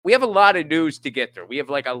we have a lot of news to get through. We have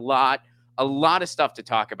like a lot of stuff to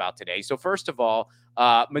talk about today. So first of all,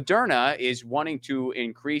 Moderna is wanting to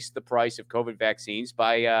increase the price of COVID vaccines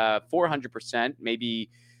by 400%, maybe,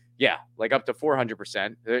 yeah, like up to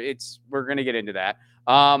 400%. We're going to get into that.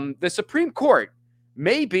 The Supreme Court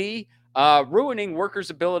may be ruining workers'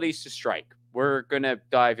 abilities to strike. We're going to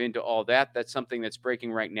dive into all that. That's something that's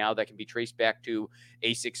breaking right now that can be traced back to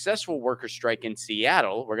a successful worker strike in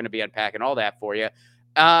Seattle. We're going to be unpacking all that for you.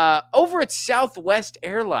 Over at Southwest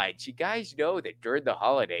Airlines, you guys know that during the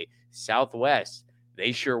holiday, Southwest,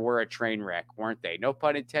 they sure were a train wreck, weren't they? No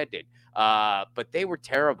pun intended. But they were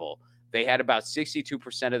terrible. They had about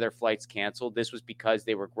 62% of their flights canceled. This was because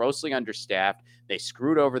they were grossly understaffed. They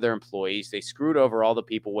screwed over their employees. They screwed over all the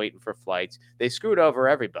people waiting for flights. They screwed over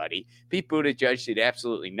everybody. Pete Buttigieg did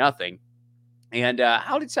absolutely nothing. And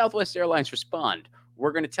how did Southwest Airlines respond?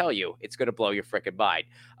 We're going to tell you. It's going to blow your freaking mind.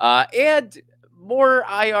 And more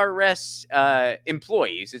IRS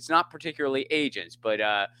employees. It's not particularly agents, but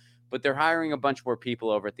they're hiring a bunch more people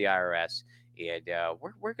over at the IRS. And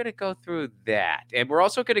we're going to go through that. And we're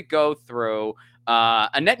also going to go through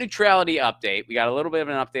a net neutrality update. We got a little bit of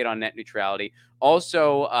an update on net neutrality.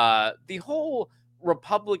 Also, the whole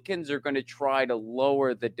Republicans are going to try to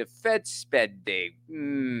lower the defense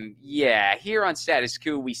spending. Yeah, here on Status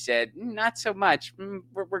Quo, we said not so much.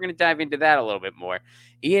 We're going to dive into that a little bit more.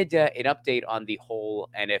 And an update on the whole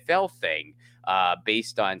NFL thing,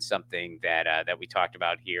 based on something that we talked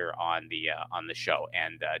about here on the show,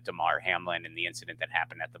 and Damar Hamlin and the incident that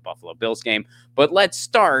happened at the Buffalo Bills game. But let's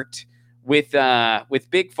start with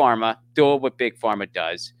Big Pharma doing what Big Pharma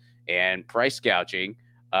does and price gouging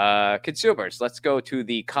consumers. Let's go to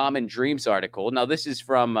the Common Dreams article. Now, this is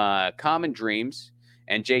from Common Dreams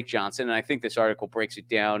and Jake Johnson, and I think this article breaks it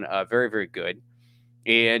down very, very good.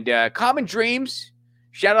 And Common Dreams,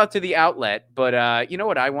 shout out to the outlet. But you know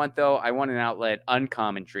what I want, though? I want an outlet,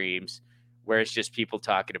 Uncommon Dreams, where it's just people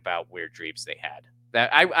talking about weird dreams they had.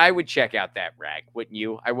 That I would check out that rag, wouldn't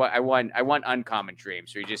you? I want Uncommon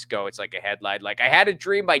Dreams, where you just go, it's like a headline, like, I had a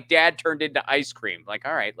dream my dad turned into ice cream. Like,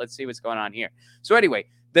 all right, let's see what's going on here. So anyway,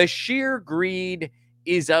 the sheer greed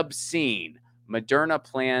is obscene. Moderna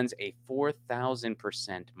plans a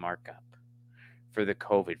 4,000% markup for the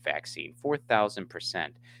COVID vaccine.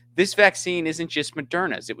 4,000%. This vaccine isn't just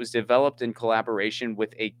Moderna's. It was developed in collaboration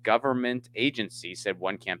with a government agency, said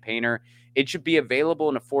one campaigner. It should be available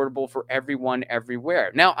and affordable for everyone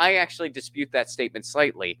everywhere. Now, I actually dispute that statement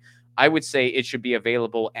slightly. I would say it should be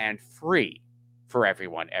available and free for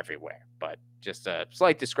everyone everywhere, but just a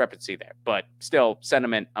slight discrepancy there. But still,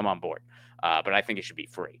 sentiment, I'm on board. But I think it should be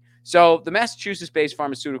free. So the Massachusetts-based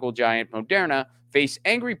pharmaceutical giant Moderna faced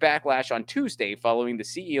angry backlash on Tuesday following the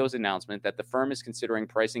CEO's announcement that the firm is considering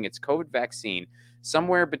pricing its COVID vaccine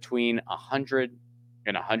somewhere between $100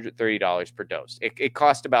 and $130 per dose. It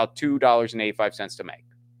cost about $2.85 to make.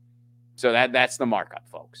 So that's the markup,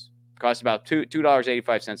 folks. It cost about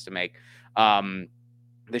 $2.85 to make.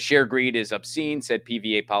 The sheer greed is obscene, said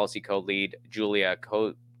PVA policy co-lead Julia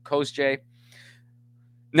Kozje.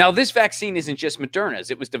 Now, this vaccine isn't just Moderna's.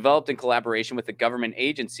 It was developed in collaboration with a government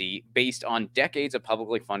agency based on decades of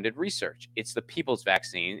publicly funded research. It's the people's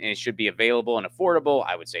vaccine, and it should be available and affordable,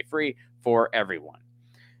 I would say free, for everyone.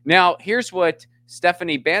 Now, here's what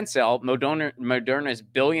Stephanie Bancel, Moderna's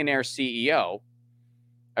billionaire CEO,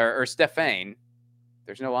 or Stephane,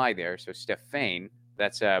 there's no I there, so Stephane,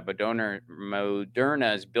 that's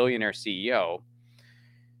Moderna's billionaire CEO.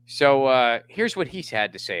 So here's what he's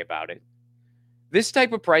had to say about it. This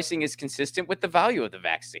type of pricing is consistent with the value of the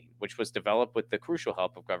vaccine, which was developed with the crucial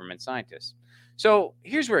help of government scientists. So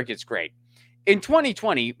here's where it gets great. In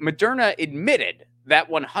 2020, Moderna admitted that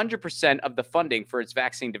 100% of the funding for its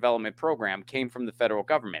vaccine development program came from the federal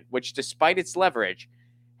government, which, despite its leverage,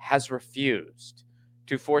 has refused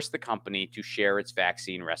to force the company to share its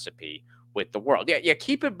vaccine recipe with the world. Yeah,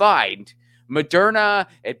 keep in mind, Moderna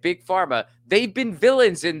and Big Pharma, they've been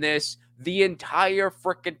villains in this the entire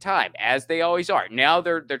freaking time, as they always are. Now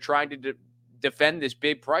they're trying to defend this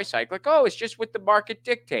big price hike, like, oh, it's just what the market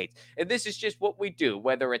dictates, and this is just what we do,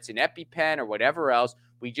 whether it's an EpiPen or whatever else.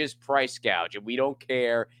 We just price gouge, and we don't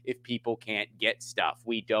care if people can't get stuff.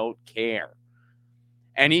 We don't care.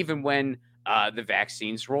 And even when the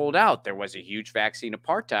vaccines rolled out, there was a huge vaccine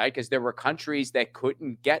apartheid because there were countries that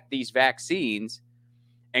couldn't get these vaccines.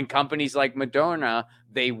 And companies like Moderna,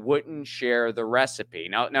 they wouldn't share the recipe.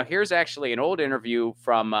 Now here's actually an old interview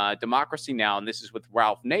from Democracy Now!, and this is with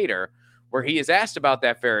Ralph Nader, where he is asked about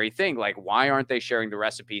that very thing, like, why aren't they sharing the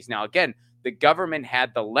recipes? Now, again, the government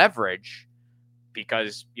had the leverage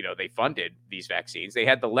because, they funded these vaccines. They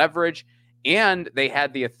had the leverage, and they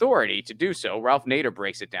had the authority to do so. Ralph Nader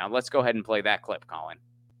breaks it down. Let's go ahead and play that clip, Colin.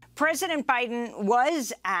 President Biden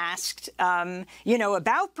was asked,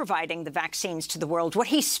 about providing the vaccines to the world, what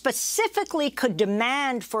he specifically could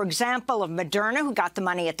demand, for example, of Moderna, who got the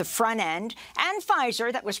money at the front end, and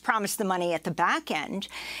Pfizer, that was promised the money at the back end,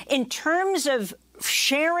 in terms of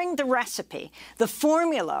sharing the recipe, the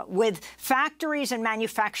formula with factories and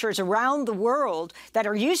manufacturers around the world that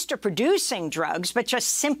are used to producing drugs, but just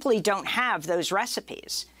simply don't have those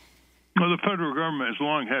recipes. Well, the federal government has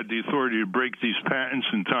long had the authority to break these patents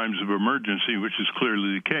in times of emergency, which is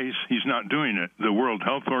clearly the case. He's not doing it. The World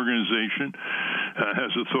Health Organization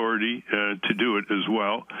has authority to do it as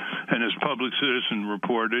well. And as Public Citizen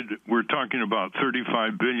reported, we're talking about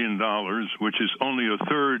 $35 billion, which is only a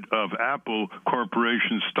third of Apple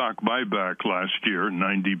Corporation's stock buyback last year,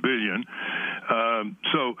 $90 billion.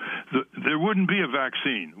 There wouldn't be a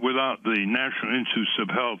vaccine without the National Institutes of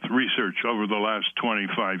Health research over the last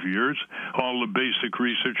 25 years. All the basic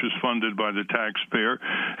research is funded by the taxpayer,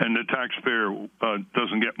 and the taxpayer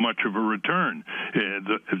doesn't get much of a return.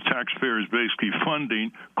 The taxpayer is basically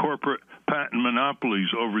funding corporate patent monopolies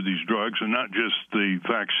over these drugs, and not just the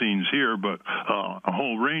vaccines here, but a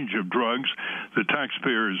whole range of drugs. The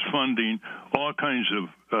taxpayer is funding all kinds of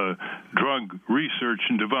drug research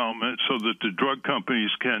and development so that the drug companies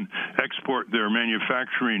can export their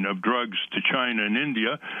manufacturing of drugs to China and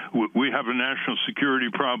India. We have a national security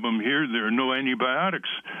problem here. There are no antibiotics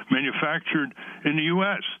manufactured in the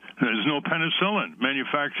U.S. There's no penicillin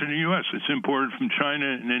manufactured in the U.S. It's imported from China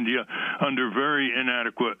and India under very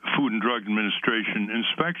inadequate Food and Drug Administration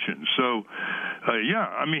inspections. So,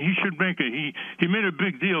 he should he made a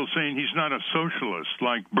big deal saying he's not a socialist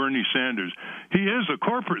like Bernie Sanders. He is a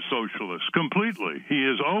corporate socialist completely. He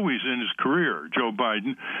has always in his career, Joe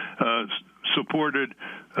Biden, supported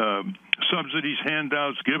subsidies,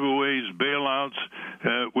 handouts, giveaways,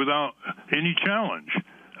 bailouts without any challenge.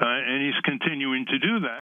 And he's continuing to do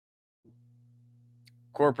that.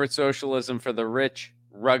 Corporate socialism for the rich,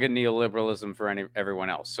 rugged neoliberalism for everyone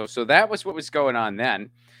else. So that was what was going on then.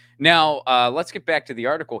 Now, let's get back to the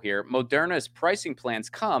article here. Moderna's pricing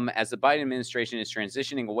plans come as the Biden administration is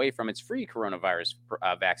transitioning away from its free coronavirus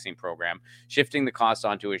vaccine program, shifting the cost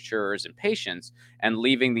onto insurers and patients, and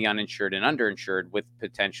leaving the uninsured and underinsured with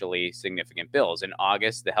potentially significant bills. In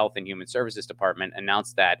August, the Health and Human Services Department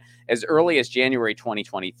announced that as early as January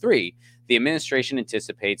 2023, the administration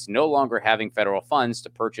anticipates no longer having federal funds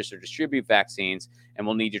to purchase or distribute vaccines and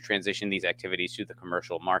will need to transition these activities to the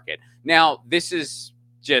commercial market. Now, this is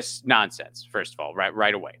just nonsense, first of all,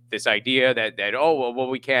 right away. This idea that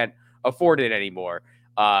we can't afford it anymore.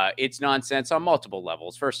 It's nonsense on multiple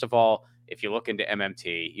levels. First of all, if you look into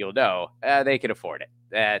MMT, you'll know they can afford it.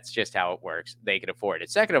 That's just how it works. They can afford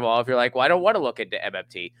it. Second of all, if you're like, well, I don't want to look into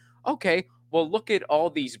MMT. Okay, well, look at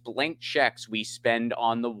all these blank checks we spend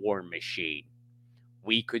on the war machine.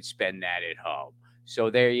 We could spend that at home.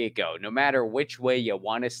 So there you go. No matter which way you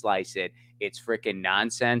want to slice it, it's freaking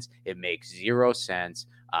nonsense. It makes zero sense.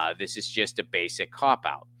 This is just a basic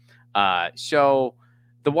cop-out. So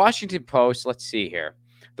the Washington Post, let's see here.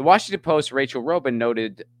 The Washington Post, Rachel Robin,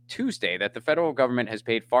 noted Tuesday that the federal government has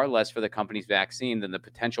paid far less for the company's vaccine than the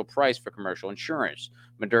potential price for commercial insurance.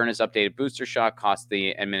 Moderna's updated booster shot cost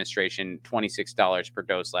the administration $26 per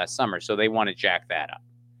dose last summer, so they want to jack that up.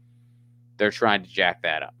 They're trying to jack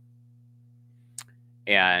that up.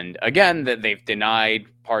 And again, that they've denied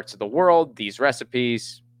parts of the world these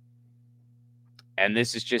recipes. And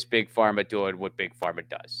this is just Big Pharma doing what Big Pharma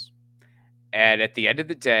does. And at the end of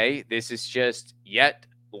the day, this is just yet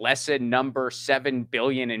lesson number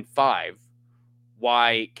 7,000,000,005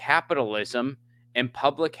 why capitalism and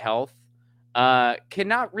public health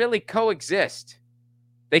cannot really coexist.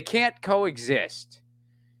 They can't coexist.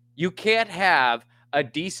 You can't have a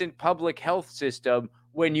decent public health system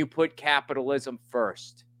when you put capitalism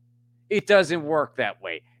first. It doesn't work that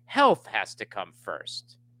way. Health has to come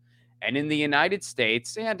first. And in the United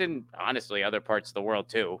States, and in honestly other parts of the world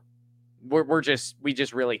too, we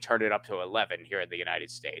just really turn it up to 11 here in the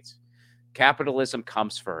United States. Capitalism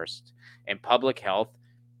comes first, and public health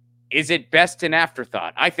is at best an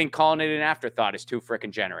afterthought. I think calling it an afterthought is too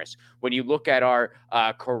freaking generous. When you look at our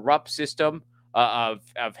corrupt system of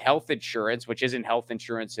health insurance, which isn't health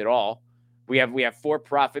insurance at all, we have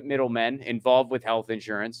for-profit middlemen involved with health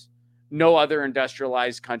insurance. No other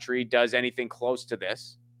industrialized country does anything close to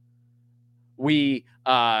this. We,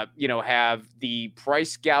 have the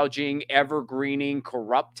price gouging, evergreening,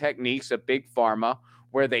 corrupt techniques of Big Pharma,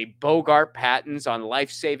 where they bogart patents on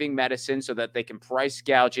life-saving medicine so that they can price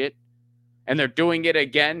gouge it. And they're doing it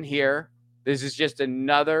again here. This is just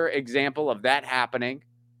another example of that happening.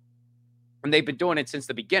 And they've been doing it since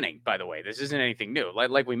the beginning, by the way. This isn't anything new.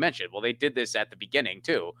 Like we mentioned, well, they did this at the beginning,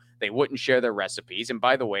 too. They wouldn't share their recipes. And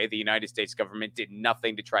by the way, the United States government did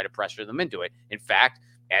nothing to try to pressure them into it. In fact,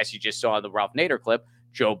 as you just saw in the Ralph Nader clip,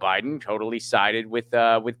 Joe Biden totally sided with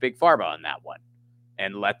Big Pharma on that one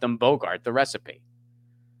and let them bogart the recipe.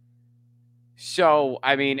 So,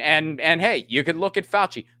 I mean, and hey, you could look at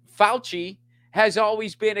Fauci. Fauci has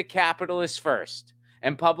always been a capitalist first.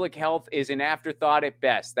 And public health is an afterthought at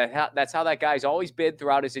best. That's how that guy's always been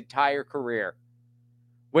throughout his entire career.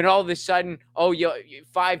 When all of a sudden,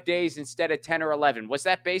 5 days instead of 10 or 11. Was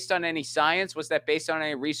that based on any science? Was that based on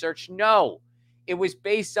any research? No. It was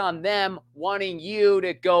based on them wanting you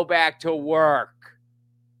to go back to work.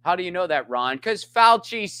 How do you know that, Ron? Because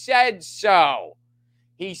Fauci said so.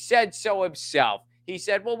 He said so himself. He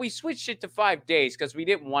said, well, we switched it to 5 days because we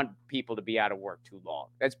didn't want people to be out of work too long.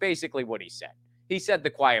 That's basically what he said. He said the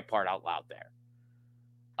quiet part out loud there.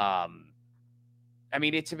 I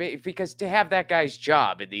mean, it's because to have that guy's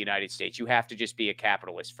job in the United States, you have to just be a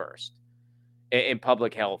capitalist first. In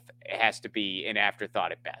public health, it has to be an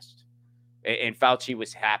afterthought at best. And Fauci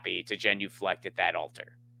was happy to genuflect at that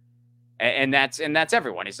altar. And that's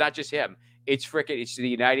everyone. It's not just him. It's the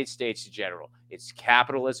United States in general. It's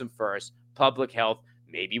capitalism first, public health.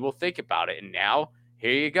 Maybe we'll think about it. And now,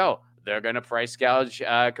 here you go. They're going to price gouge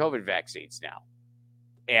COVID vaccines now.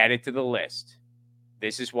 Add it to the list.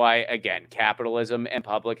 This is why, again, capitalism and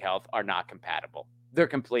public health are not compatible. They're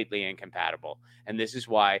completely incompatible. And this is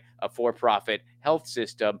why a for-profit health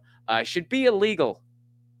system should be illegal.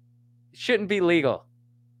 It shouldn't be legal.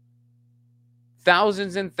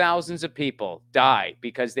 Thousands and thousands of people die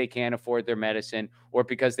because they can't afford their medicine or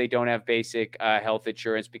because they don't have basic health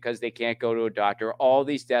insurance, because they can't go to a doctor. All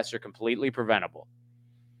these deaths are completely preventable.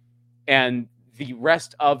 And the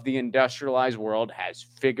rest of the industrialized world has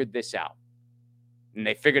figured this out. And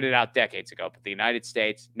they figured it out decades ago. But the United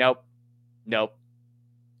States, nope.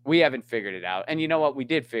 We haven't figured it out. And you know what? We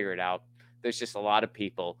did figure it out. There's just a lot of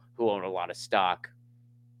people who own a lot of stock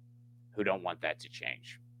who don't want that to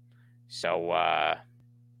change. So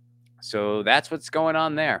that's what's going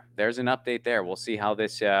on there. There's an update there. We'll see how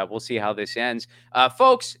this ends.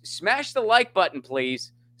 Folks, smash the like button,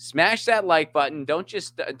 please. Smash that like button. Don't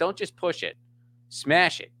just push it.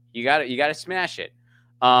 Smash it. You got to smash it.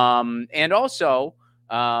 And also,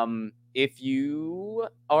 if you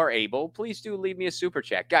are able, please do leave me a super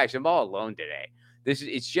chat. Guys, I'm all alone today.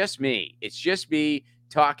 It's just me. It's just me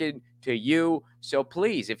talking to you. So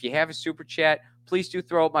please, if you have a super chat, please do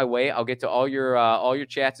throw it my way. I'll get to all your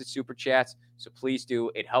chats and super chats. So please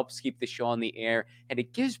do. It helps keep the show on the air, and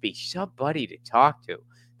it gives me somebody to talk to.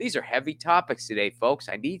 These are heavy topics today, folks.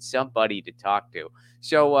 I need somebody to talk to.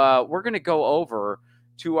 So we're going to go over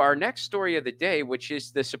to our next story of the day, which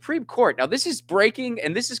is the Supreme Court. Now, this is breaking,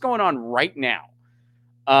 and this is going on right now.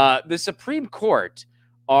 The Supreme Court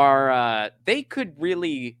they could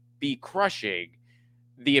really be crushing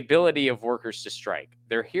the ability of workers to strike.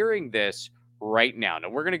 They're hearing this right now. Now,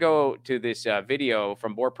 we're going to go to this video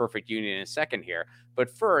from More Perfect Union in a second here. But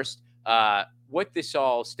first, what this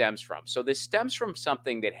all stems from. So this stems from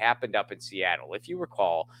something that happened up in Seattle. If you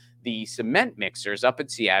recall, the cement mixers up in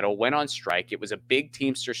Seattle went on strike. It was a big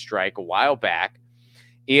Teamster strike a while back,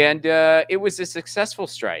 and it was a successful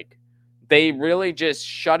strike. They really just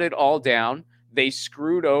shut it all down. They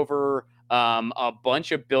screwed over a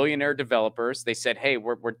bunch of billionaire developers. They said, hey,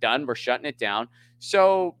 we're done. We're shutting it down.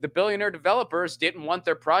 So the billionaire developers didn't want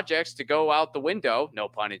their projects to go out the window, no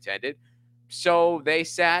pun intended. So they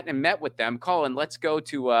sat and met with them. Colin, let's go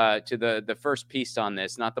to the first piece on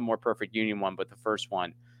this, not the More Perfect Union one, but the first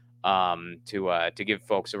one, to give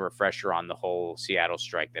folks a refresher on the whole Seattle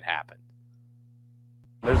strike that happened.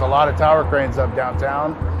 There's a lot of tower cranes up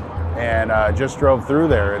downtown, and just drove through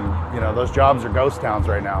there, and those jobs are ghost towns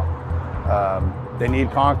right now. They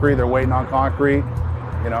need concrete. They're waiting on concrete.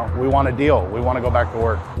 We want a deal. We want to go back to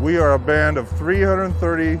work. We are a band of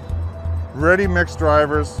 330 ready mix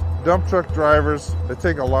drivers, dump truck drivers that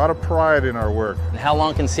take a lot of pride in our work. How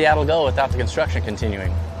long can Seattle go without the construction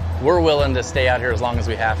continuing? We're willing to stay out here as long as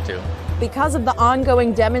we have to. Because of the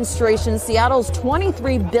ongoing demonstrations, Seattle's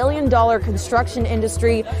 $23 billion construction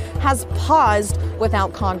industry has paused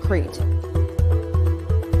without concrete.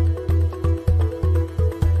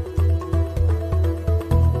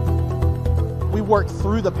 We worked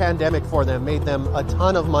through the pandemic for them, made them a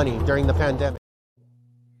ton of money during the pandemic.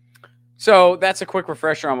 So that's a quick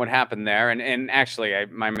refresher on what happened there. And actually,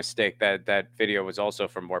 my mistake, that video was also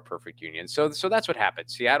from More Perfect Union. So that's what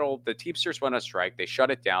happened. Seattle, the Teamsters went on strike. They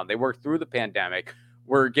shut it down. They worked through the pandemic.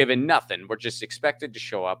 We're given nothing. We're just expected to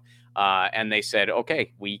show up. And they said,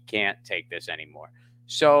 okay, we can't take this anymore.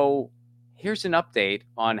 So here's an update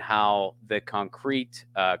on how the concrete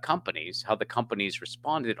companies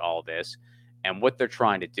responded to all this and what they're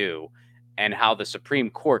trying to do and how the Supreme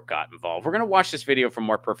Court got involved. We're going to watch this video from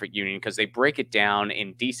More Perfect Union because they break it down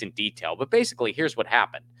in decent detail. But basically, here's what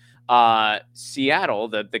happened. Seattle,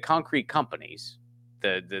 the concrete companies,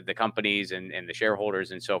 the companies and the shareholders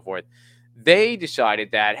and so forth, they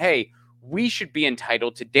decided that, hey, we should be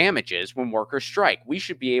entitled to damages when workers strike. We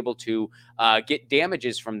should be able to get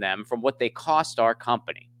damages from them from what they cost our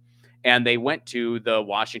company. And they went to the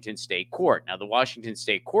Washington State Court. Now, the Washington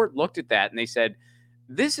State Court looked at that and they said,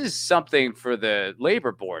 this is something for the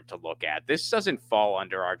labor board to look at. This doesn't fall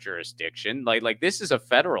under our jurisdiction. Like this is a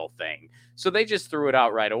federal thing. So they just threw it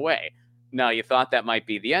out right away. Now, you thought that might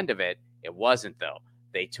be the end of it. It wasn't, though.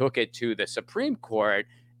 They took it to the Supreme Court,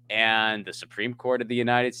 and the Supreme Court of the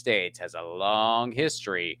United States has a long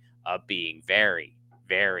history of being very,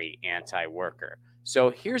 very anti-worker.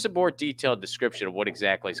 So here's a more detailed description of what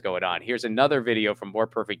exactly is going on. Here's another video from More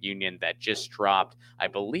Perfect Union that just dropped, I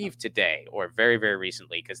believe today or very, very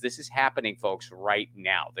recently, because this is happening, folks, right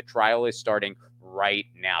now. The trial is starting right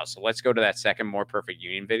now. So let's go to that second More Perfect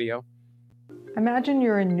Union video. Imagine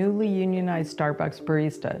you're a newly unionized Starbucks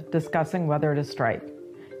barista discussing whether to strike.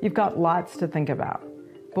 You've got lots to think about,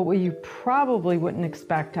 but what you probably wouldn't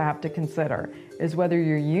expect to have to consider is whether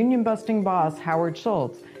your union-busting boss, Howard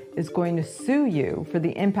Schultz, is going to sue you for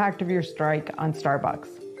the impact of your strike on Starbucks,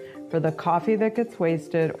 for the coffee that gets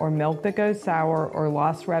wasted or milk that goes sour or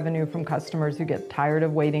lost revenue from customers who get tired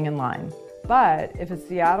of waiting in line. But if a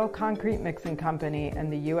Seattle concrete mixing company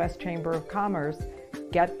and the U.S. Chamber of Commerce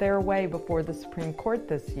get their way before the Supreme Court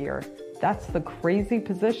this year, that's the crazy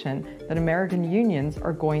position that American unions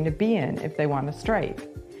are going to be in if they want to strike.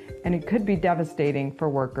 And it could be devastating for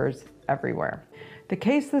workers everywhere. The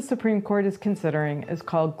case the Supreme Court is considering is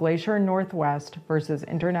called Glacier Northwest versus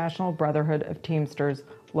International Brotherhood of Teamsters,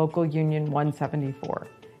 Local Union 174.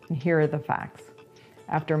 And here are the facts.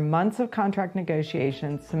 After months of contract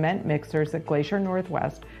negotiations, cement mixers at Glacier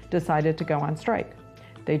Northwest decided to go on strike.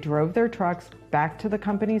 They drove their trucks back to the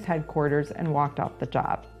company's headquarters and walked off the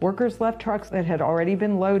job. Workers left trucks that had already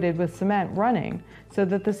been loaded with cement running so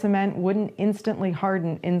that the cement wouldn't instantly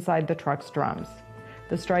harden inside the truck's drums.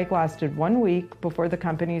 The strike lasted 1 week before the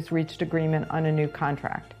companies reached agreement on a new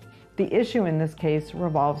contract. The issue in this case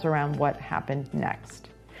revolves around what happened next.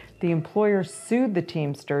 The employer sued the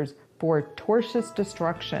Teamsters for tortious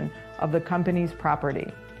destruction of the company's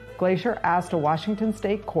property. Glacier asked a Washington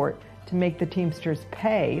state court to make the Teamsters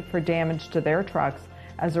pay for damage to their trucks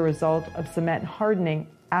as a result of cement hardening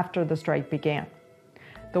after the strike began.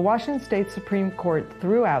 The Washington State Supreme Court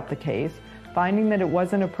threw out the case, finding that it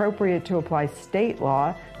wasn't appropriate to apply state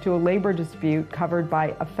law to a labor dispute covered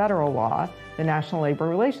by a federal law, the National Labor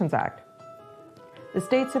Relations Act. The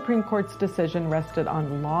state Supreme Court's decision rested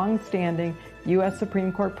on long-standing U.S.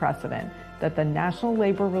 Supreme Court precedent that the National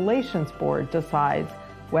Labor Relations Board decides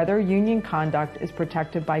whether union conduct is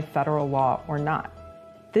protected by federal law or not.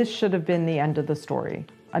 This should have been the end of the story.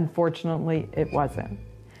 Unfortunately, it wasn't.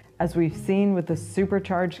 As we've seen with the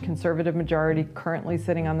supercharged conservative majority currently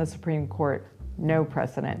sitting on the Supreme Court, no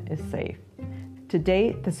precedent is safe. To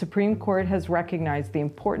date, the Supreme Court has recognized the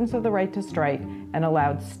importance of the right to strike and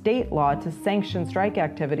allowed state law to sanction strike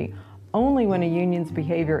activity only when a union's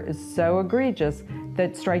behavior is so egregious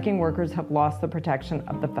that striking workers have lost the protection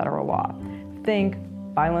of the federal law. Think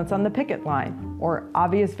violence on the picket line or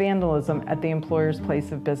obvious vandalism at the employer's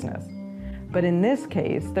place of business. But in this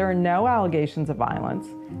case, there are no allegations of violence,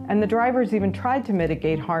 and the drivers even tried to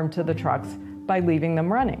mitigate harm to the trucks by leaving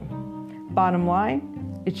them running. Bottom line,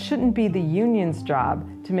 it shouldn't be the union's job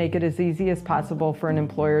to make it as easy as possible for an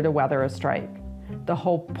employer to weather a strike. The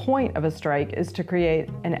whole point of a strike is to create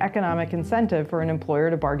an economic incentive for an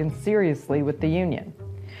employer to bargain seriously with the union.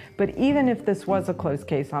 But even if this was a close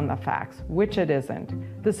case on the facts, which it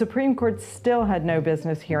isn't, the Supreme Court still had no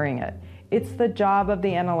business hearing it. It's the job of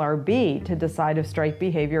the NLRB to decide if strike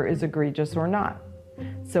behavior is egregious or not.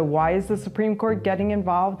 So why is the Supreme Court getting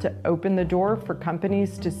involved to open the door for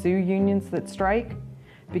companies to sue unions that strike?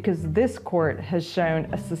 Because this court has shown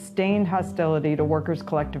a sustained hostility to workers'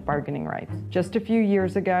 collective bargaining rights. Just a few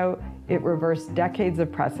years ago, it reversed decades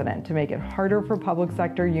of precedent to make it harder for public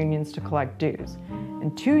sector unions to collect dues.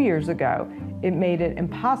 And 2 years ago, it made it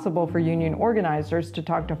impossible for union organizers to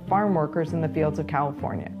talk to farm workers in the fields of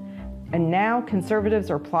California. And now conservatives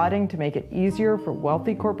are plotting to make it easier for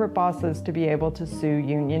wealthy corporate bosses to be able to sue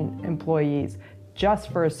union employees just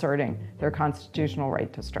for asserting their constitutional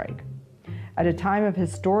right to strike. At a time of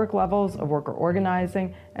historic levels of worker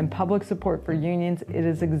organizing and public support for unions, it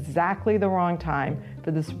is exactly the wrong time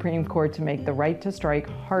for the Supreme Court to make the right to strike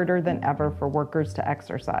harder than ever for workers to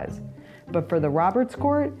exercise. But for the Roberts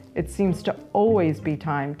Court, it seems to always be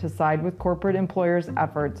time to side with corporate employers'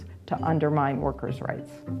 efforts to undermine workers'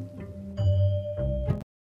 rights.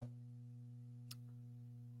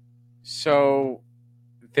 So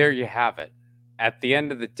there you have it. At the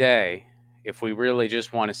end of the day, if we really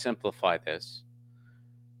just want to simplify this,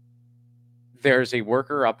 there's a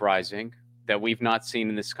worker uprising that we've not seen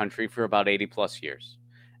in this country for about 80 plus years.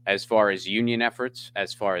 As far as union efforts,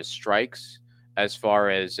 as far as strikes, as far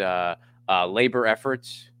as labor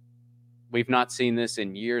efforts, we've not seen this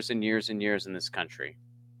in years and years and years in this country.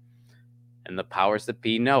 And the powers that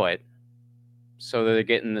be know it, so they're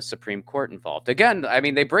getting the Supreme Court involved. Again, I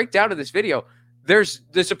mean, they break down in this video,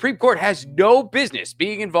 the Supreme Court has no business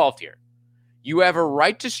being involved here. You have a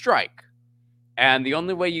right to strike. And the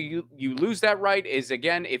only way you lose that right is,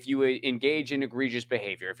 again, if you engage in egregious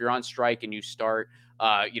behavior. If you're on strike and you start,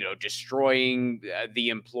 destroying the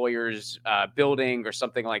employer's building or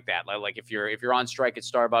something like that. Like if you're on strike at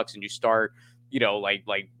Starbucks and you start,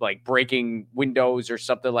 like breaking windows or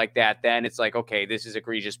something like that, then it's like, okay, this is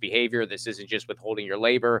egregious behavior. This isn't just withholding your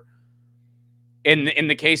labor. In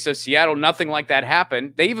the case of Seattle, nothing like that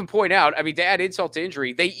happened. They even point out, I mean, to add insult to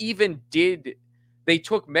injury, they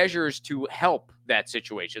took measures to help that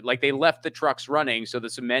situation. Like they left the trucks running so the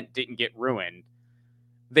cement didn't get ruined.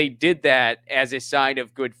 They did that as a sign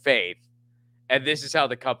of good faith. And this is how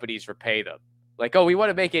the companies repay them. Like, oh, we want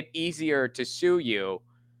to make it easier to sue you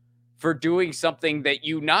for doing something that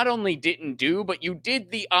you not only didn't do, but you did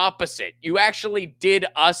the opposite. You actually did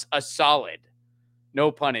us a solid.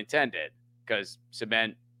 No pun intended, because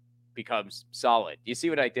cement becomes solid. You see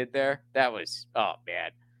what I did there? That was, oh,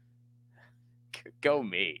 man. Go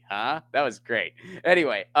me, huh? That was great.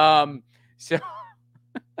 Anyway, so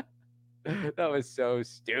that was so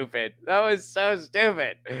stupid. That was so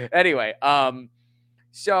stupid. Anyway,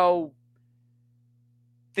 so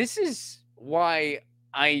this is why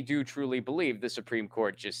I do truly believe the Supreme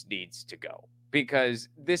Court just needs to go, because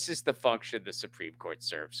this is the function the Supreme Court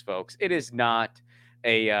serves, folks. It is not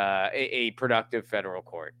a productive federal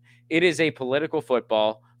court. It is a political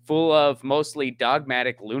football full of mostly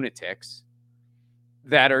dogmatic lunatics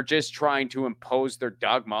that are just trying to impose their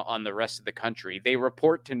dogma on the rest of the country. They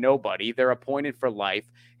report to nobody. They're appointed for life.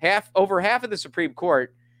 Over half of the Supreme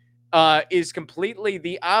Court is completely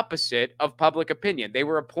the opposite of public opinion. They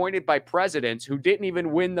were appointed by presidents who didn't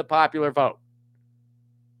even win the popular vote.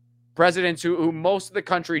 Presidents who most of the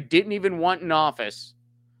country didn't even want in office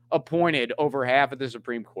appointed over half of the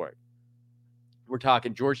Supreme Court. We're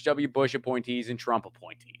talking George W. Bush appointees and Trump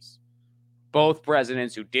appointees. Both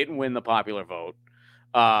presidents who didn't win the popular vote.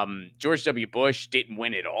 George W. Bush didn't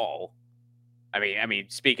win at all. I mean,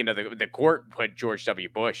 speaking of the court put George W.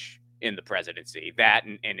 Bush in the presidency, that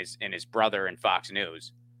and his brother in Fox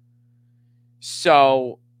News.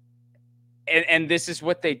 So, and this is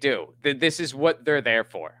what they do. This is what they're there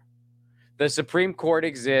for. The Supreme Court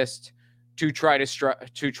exists to try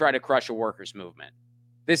to crush a workers' movement.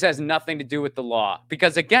 This has nothing to do with the law,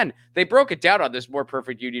 because again, they broke it down on this More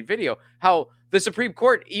Perfect Union video, how the Supreme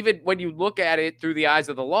Court, even when you look at it through the eyes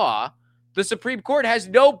of the law, the Supreme Court has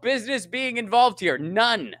no business being involved here.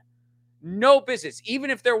 None. No business. Even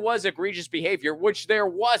if there was egregious behavior, which there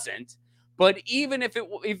wasn't, but even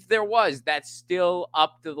if there was, that's still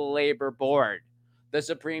up to the labor board. The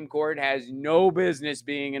Supreme Court has no business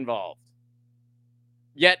being involved.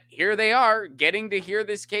 Yet here they are getting to hear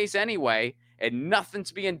this case anyway, and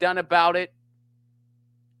nothing's being done about it.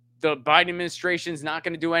 The Biden administration's not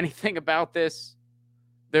going to do anything about this.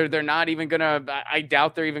 They're not even going to, I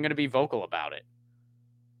doubt they're even going to be vocal about it.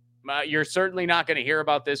 You're certainly not going to hear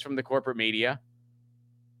about this from the corporate media.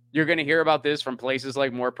 You're going to hear about this from places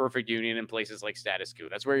like More Perfect Union and places like Status Quo.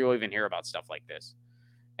 That's where you'll even hear about stuff like this.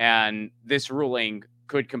 And this ruling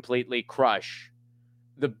could completely crush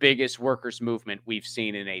the biggest workers' movement we've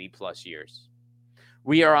seen in 80 plus years.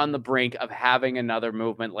 We are on the brink of having another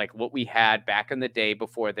movement like what we had back in the day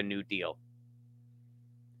before the New Deal.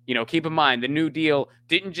 You know, keep in mind, the New Deal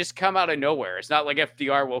didn't just come out of nowhere. It's not like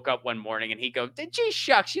FDR woke up one morning and he goes, gee,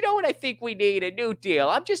 shucks, you know what I think we need? A New Deal.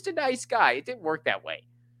 I'm just a nice guy. It didn't work that way.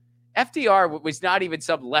 FDR was not even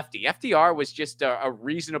some lefty. FDR was just a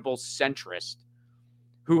reasonable centrist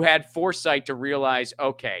who had foresight to realize,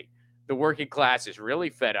 okay, the working class is really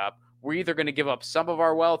fed up. We're either going to give up some of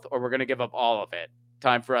our wealth or we're going to give up all of it.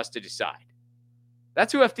 Time for us to decide.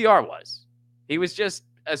 That's who FDR was. He was just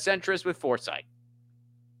a centrist with foresight.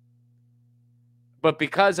 But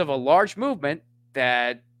because of a large movement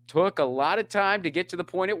that took a lot of time to get to the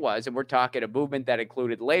point it was, and we're talking a movement that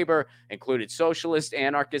included labor, included socialists,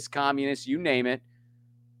 anarchists, communists, you name it.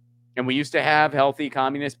 And we used to have healthy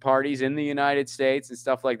communist parties in the United States and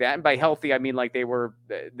stuff like that. And by healthy, I mean like they were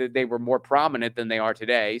more prominent than they are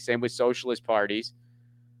today. Same with socialist parties.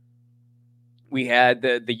 We had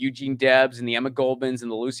the Eugene Debs and the Emma Goldmans and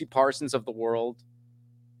the Lucy Parsons of the world.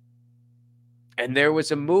 And there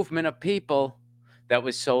was a movement of people that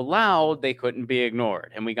was so loud they couldn't be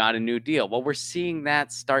ignored. And we got a New Deal. Well, we're seeing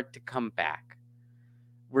that start to come back.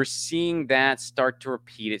 We're seeing that start to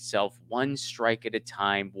repeat itself one strike at a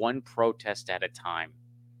time, one protest at a time.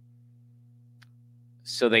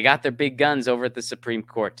 So they got their big guns over at the Supreme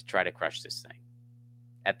Court to try to crush this thing.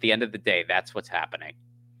 At the end of the day, that's what's happening.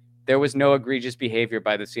 There was no egregious behavior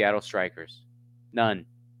by the Seattle strikers. None.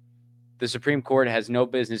 The Supreme Court has no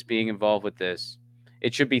business being involved with this.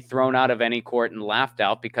 It should be thrown out of any court and laughed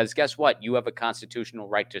out because guess what? You have a constitutional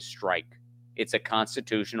right to strike. It's a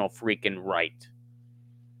constitutional freaking right.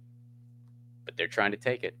 But they're trying to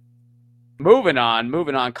take it. Moving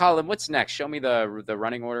on. Colin, what's next? Show me the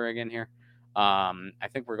running order again here. I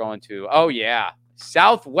think we're going to, oh yeah,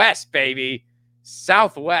 Southwest, baby.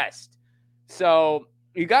 Southwest. So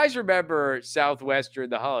you guys remember Southwest during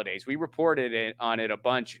the holidays. We reported on it a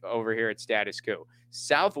bunch over here at Status Quo.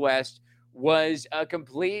 Southwest was a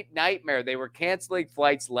complete nightmare. They were canceling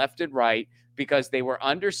flights left and right because they were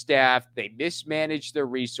understaffed. They mismanaged their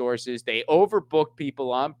resources. They overbooked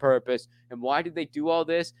people on purpose. And why did they do all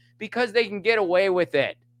this? Because they can get away with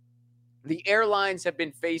it. The airlines have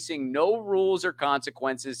been facing no rules or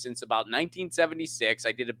consequences since about 1976.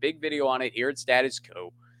 I did a big video on it here at Status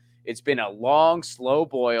Quo. It's been a long, slow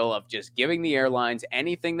boil of just giving the airlines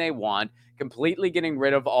anything they want, completely getting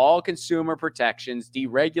rid of all consumer protections,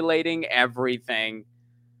 deregulating everything.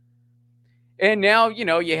 And now,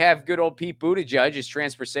 you have good old Pete Buttigieg as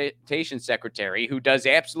transportation secretary who does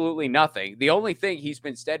absolutely nothing. The only thing he's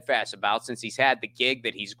been steadfast about since he's had the gig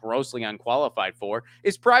that he's grossly unqualified for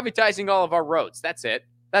is privatizing all of our roads. That's it.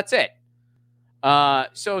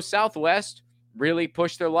 So Southwest really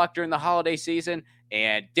pushed their luck during the holiday season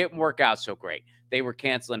and didn't work out so great. They were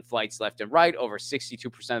canceling flights left and right. Over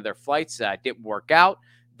 62% of their flights didn't work out.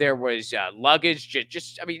 There was luggage.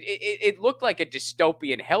 It looked like a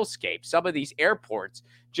dystopian hellscape. Some of these airports,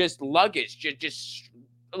 just luggage, just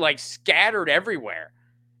like scattered everywhere.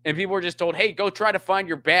 And people were just told, hey, go try to find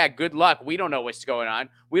your bag. Good luck. We don't know what's going on.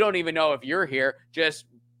 We don't even know if you're here. Just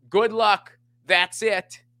good luck. That's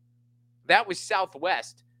it. That was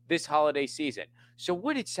Southwest this holiday season. So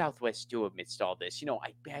what did Southwest do amidst all this?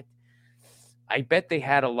 I bet they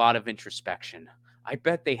had a lot of introspection. I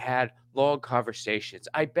bet they had long conversations.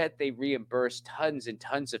 I bet they reimbursed tons and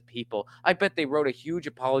tons of people. I bet they wrote a huge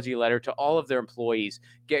apology letter to all of their employees.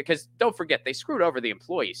 Because don't forget, they screwed over the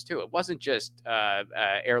employees too. It wasn't just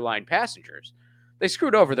airline passengers. They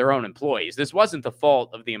screwed over their own employees. This wasn't the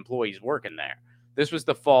fault of the employees working there. This was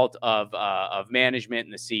the fault of management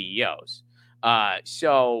and the CEOs.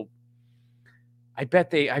 So I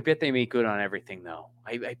bet they made good on everything, though.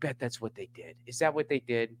 I bet that's what they did. Is that what they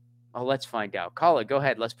did? Oh, let's find out. Colin, go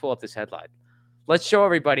ahead. Let's pull up this headline. Let's show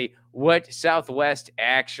everybody what Southwest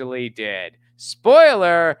actually did.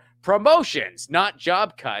 Spoiler, promotions, not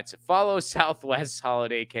job cuts, follow Southwest's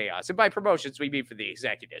holiday chaos. And by promotions, we mean for the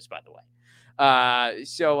executives, by the way.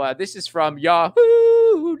 So this is from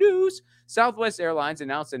Yahoo News. Southwest Airlines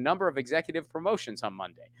announced a number of executive promotions on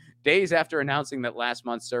Monday, days after announcing that last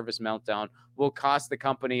month's service meltdown will cost the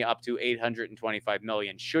company up to $825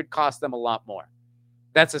 million. Should cost them a lot more.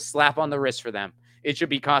 That's a slap on the wrist for them. It should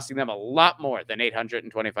be costing them a lot more than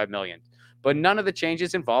 $825 million. But none of the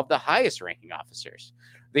changes involve the highest ranking officers.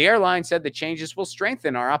 The airline said the changes will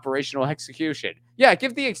strengthen our operational execution. Yeah,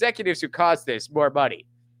 give the executives who caused this more money.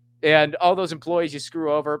 And all those employees you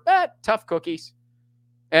screw over, tough cookies.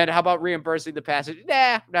 And how about reimbursing the passengers?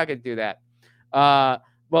 Nah, I'm not going to do that.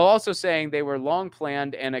 While also saying they were long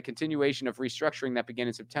planned and a continuation of restructuring that began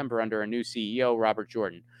in September under a new CEO, Robert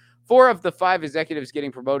Jordan. 4 of the 5 executives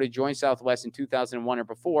getting promoted joined Southwest in 2001 or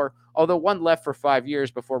before, although one left for 5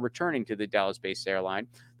 years before returning to the Dallas-based airline.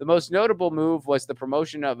 The most notable move was the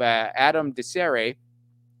promotion of Adam Desere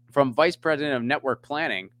from Vice President of Network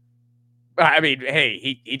Planning. I mean, hey,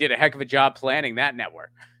 he did a heck of a job planning that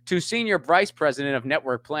network, to Senior Vice President of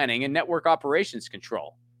Network Planning and Network Operations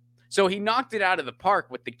Control. So he knocked it out of the park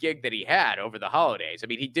with the gig that he had over the holidays. I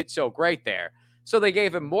mean, he did so great there. So they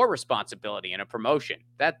gave him more responsibility and a promotion.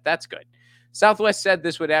 That's good. Southwest said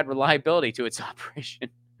this would add reliability to its operation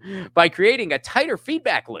by creating a tighter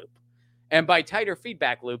feedback loop. And by tighter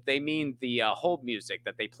feedback loop, they mean the hold music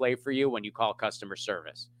that they play for you when you call customer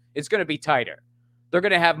service. It's going to be tighter. They're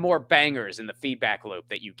going to have more bangers in the feedback loop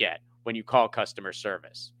that you get when you call customer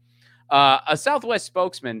service. A Southwest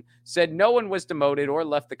spokesman said no one was demoted or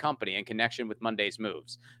left the company in connection with Monday's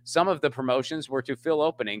moves. Some of the promotions were to fill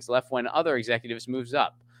openings left when other executives moves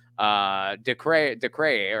up.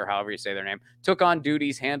 DeCraye, or however you say their name, took on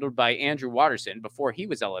duties handled by Andrew Watterson before he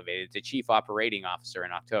was elevated to chief operating officer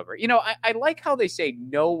in October. You know, I like how they say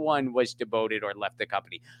no one was demoted or left the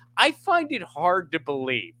company. I find it hard to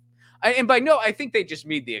believe. And by no, I think they just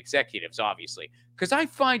mean the executives, obviously, because I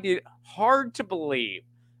find it hard to believe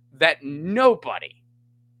that nobody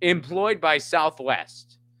employed by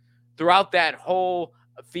Southwest throughout that whole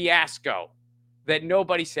fiasco, that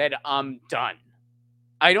nobody said, I'm done.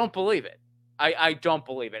 I don't believe it. I don't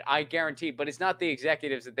believe it. I guarantee. But it's not the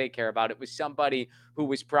executives that they care about. It was somebody who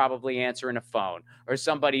was probably answering a phone, or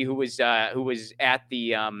somebody who was at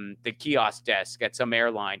the kiosk desk at some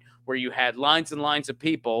airline where you had lines and lines of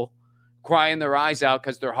people crying their eyes out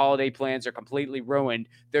because their holiday plans are completely ruined.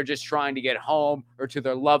 They're just trying to get home or to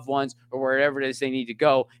their loved ones or wherever it is they need to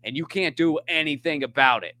go, and you can't do anything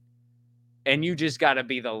about it. And you just got to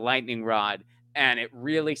be the lightning rod. And it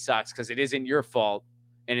really sucks because it isn't your fault.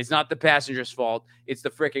 And it's not the passenger's fault. It's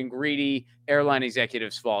the freaking greedy airline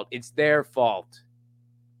executive's fault. It's their fault.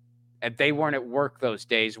 And they weren't at work those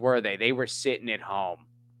days, were they? They were sitting at home.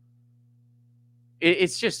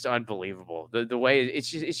 It's just unbelievable. The way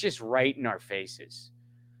it's just right in our faces.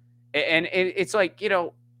 And it's like, you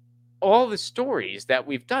know, all the stories that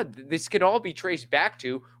we've done, this could all be traced back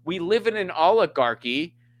to, we live in an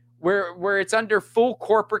oligarchy where it's under full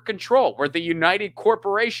corporate control. We're the United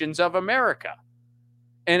Corporations of America.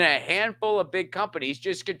 And a handful of big companies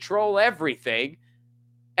just control everything,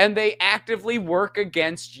 and they actively work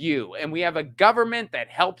against you. And we have a government that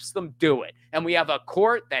helps them do it. And we have a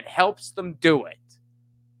court that helps them do it.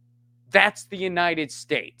 That's the United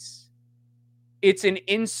States. It's an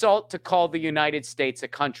insult to call the United States a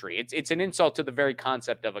country. It's an insult to the very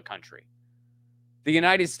concept of a country. The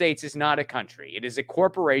United States is not a country. It is a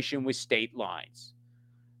corporation with state lines.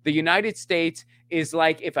 The United States is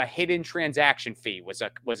like if a hidden transaction fee was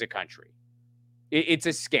a country. It's a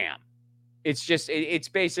scam. It's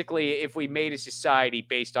basically if we made a society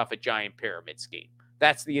based off a giant pyramid scheme.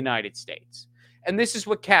 That's the United States. And this is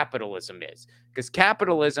what capitalism is. Because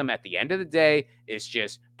capitalism, at the end of the day, is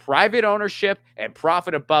just private ownership and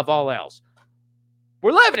profit above all else.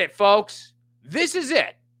 We're living it, folks. This is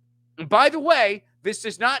it. And by the way, this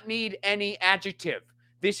does not need any adjective.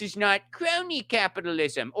 This is not crony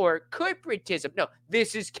capitalism or corporatism. No,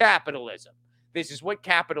 this is capitalism. This is what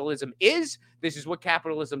capitalism is. This is what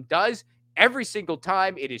capitalism does every single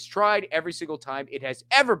time it is tried, every single time it has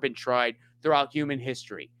ever been tried throughout human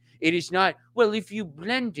history. It is not, well, if you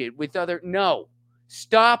blend it with other... No.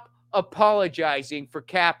 Stop apologizing for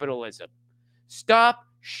capitalism. Stop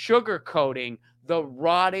sugarcoating the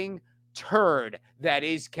rotting turd that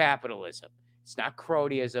is capitalism. It's not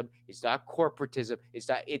cronyism. It's not corporatism.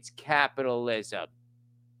 It's capitalism.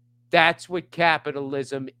 That's what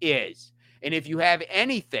capitalism is. And if you have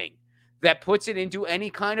anything that puts it into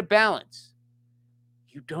any kind of balance,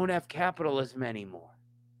 you don't have capitalism anymore.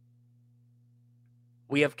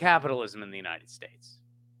 We have capitalism in the United States.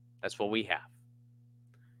 That's what we have.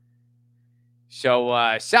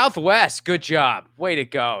 So, Southwest, good job. Way to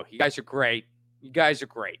go. You guys are great. You guys are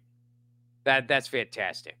great. That's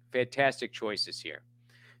fantastic. Fantastic choices here.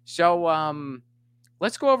 So,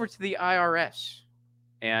 let's go over to the IRS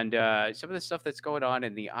and some of the stuff that's going on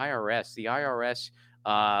in the IRS. The IRS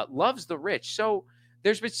loves the rich. So,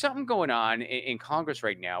 there's been something going on in Congress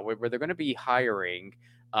right now where they're going to be hiring,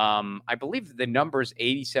 I believe the number is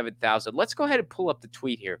 87,000. Let's go ahead and pull up the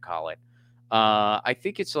tweet here, Colin. I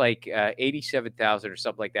think it's like 87,000 or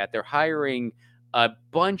something like that. They're hiring a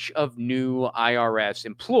bunch of new IRS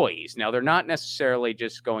employees. Now, they're not necessarily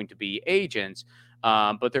just going to be agents,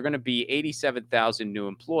 but they're going to be 87,000 new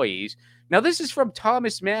employees. Now, this is from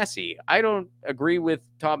Thomas Massie. I don't agree with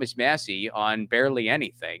Thomas Massie on barely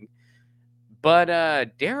anything, but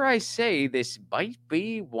dare I say this might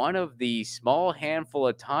be one of the small handful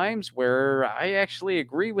of times where I actually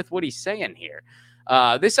agree with what he's saying here.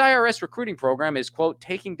 This IRS recruiting program is, quote,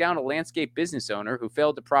 taking down a landscape business owner who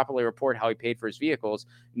failed to properly report how he paid for his vehicles,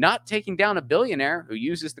 not taking down a billionaire who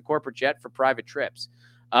uses the corporate jet for private trips.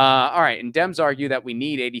 All right, and Dems argue that we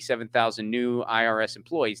need 87,000 new IRS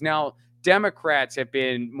employees. Now, Democrats have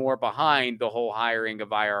been more behind the whole hiring of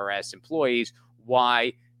IRS employees.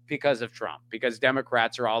 Why? Because of Trump. Because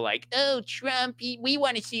Democrats are all like, oh, Trump, we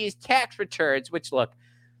want to see his tax returns, which, look,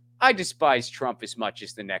 I despise Trump as much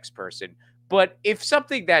as the next person. But if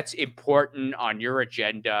something that's important on your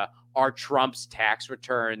agenda are Trump's tax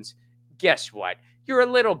returns, guess what? you're a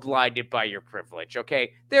little blinded by your privilege,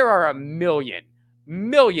 okay? There are a million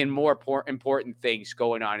more important things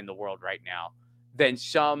going on in the world right now than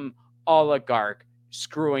some oligarch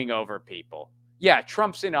screwing over people. Yeah,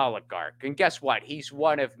 Trump's an oligarch, and guess what? He's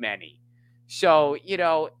one of many. So,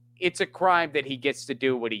 it's a crime that he gets to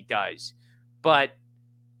do what he does, but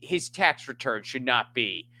his tax return should not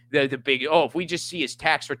be the big, if we just see his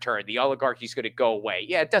tax return, the oligarchy's going to go away.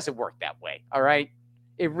 Yeah, it doesn't work that way, all right?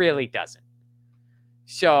 It really doesn't.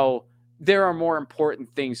 So there are more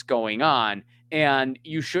important things going on, and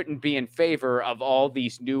you shouldn't be in favor of all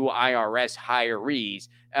these new IRS hirees.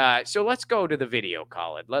 So let's go to the video,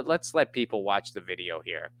 Colin. Let's let people watch the video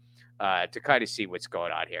here to kind of see what's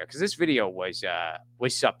going on here, because this video was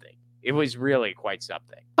something. It was really quite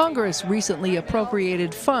something. Congress recently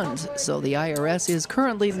appropriated funds, so the IRS is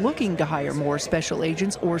currently looking to hire more special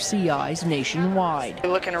agents or CIs nationwide. We're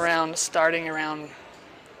looking around, starting around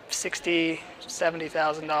 $60,000,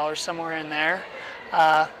 $70,000, somewhere in there.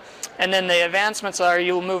 And then the advancements are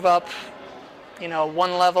you'll move up,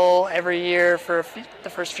 one level every year for the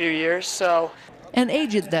first few years. So an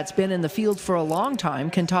agent that's been in the field for a long time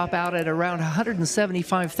can top out at around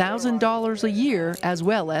 $175,000 a year, as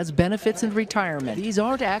well as benefits and retirement. These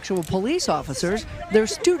aren't actual police officers. They're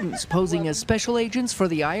students posing as special agents for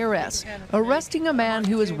the IRS, arresting a man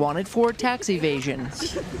who is wanted for tax evasion.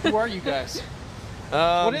 Who are you guys?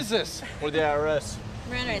 What is this? We're the IRS.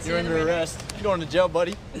 You're under arrest. You're going to jail,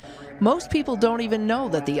 buddy. Most people don't even know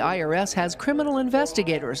that the IRS has criminal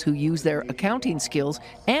investigators who use their accounting skills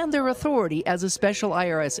and their authority as a special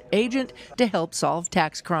IRS agent to help solve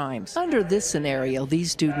tax crimes. Under this scenario,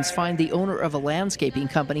 these students find the owner of a landscaping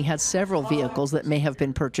company has several vehicles that may have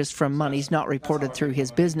been purchased from monies not reported through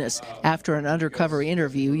his business. After an undercover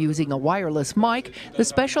interview using a wireless mic, the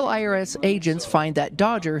special IRS agents find that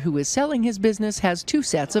Dodger, who is selling his business, has 2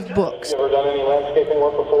 sets of books. You ever done any landscaping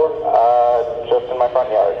work before? Just in my front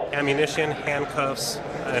yard. Ammunition, handcuffs,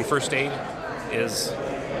 and first aid is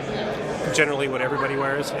generally what everybody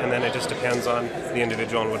wears, and then it just depends on the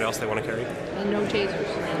individual and what else they want to carry. And no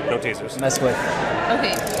tasers. No tasers. Mess with.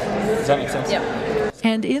 Okay. Does that make sense? Yep.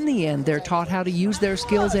 And in the end, they're taught how to use their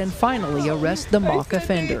skills and finally arrest the mock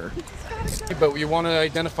offender. But you want to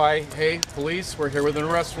identify, hey, police, we're here with an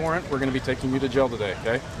arrest warrant. We're going to be taking you to jail today,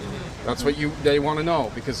 okay? That's what they want to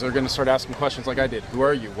know, because they're going to start asking questions like I did. Who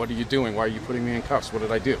are you? What are you doing? Why are you putting me in cuffs? What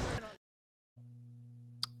did I do?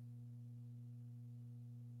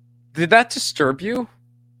 Did that disturb you?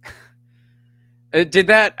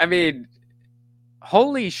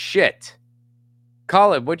 Holy shit.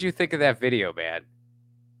 Colin, what'd you think of that video, man?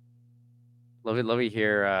 Let me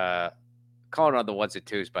hear, Colin on the ones and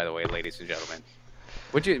twos, by the way, ladies and gentlemen.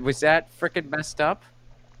 Was that freaking messed up?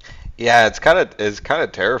 Yeah, it's kind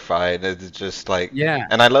of terrifying. It's just like, yeah.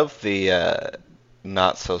 And I love the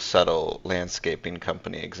not so subtle landscaping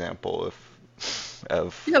company example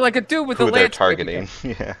of like a dude with who the they're landscaping. targeting.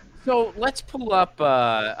 Yeah. So let's pull up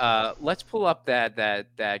that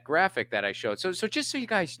graphic that I showed. So just so you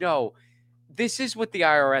guys know, this is what the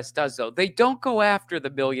IRS does, though. They don't go after the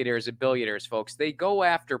millionaires and billionaires, folks. They go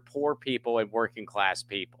after poor people and working class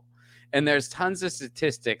people. And there's tons of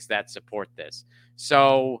statistics that support this.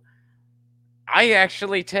 So I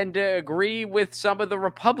actually tend to agree with some of the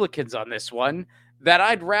Republicans on this one, that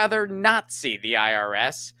I'd rather not see the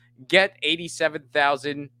IRS get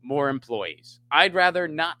 87,000 more employees. I'd rather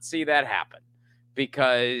not see that happen,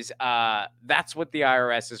 because that's what the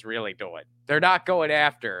IRS is really doing. They're not going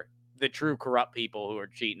after the true corrupt people who are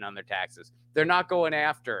cheating on their taxes. They're not going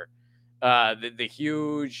after the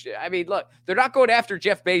huge. Look, they're not going after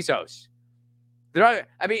Jeff Bezos.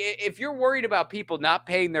 If you're worried about people not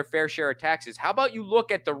paying their fair share of taxes, how about you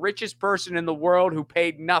look at the richest person in the world who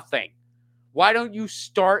paid nothing? Why don't you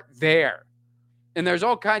start there? And there's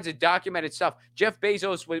all kinds of documented stuff. Jeff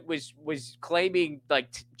Bezos was claiming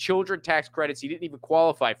children tax credits he didn't even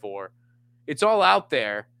qualify for. It's all out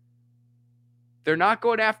there. They're not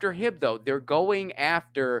going after him, though. They're going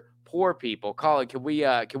after poor people. Colin, can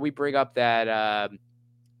we bring up that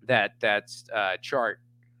chart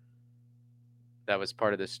that was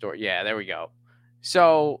part of this story? Yeah, there we go.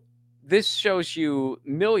 So this shows you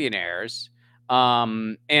millionaires.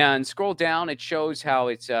 And scroll down, it shows how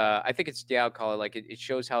it's, I think it's down, Colin, it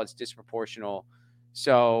shows how it's disproportional.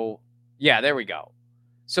 So yeah, there we go.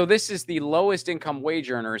 So this is the lowest income wage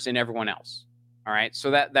earners and everyone else. All right. So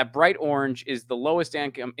that bright orange is the lowest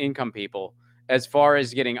income people as far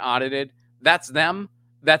as getting audited. That's them.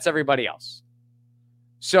 That's everybody else.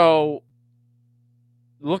 So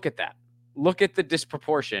look at that. Look at the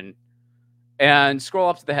disproportion and scroll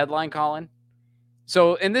up to the headline, Colin.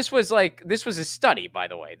 So, and this was a study, by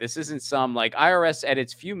the way. This isn't some like IRS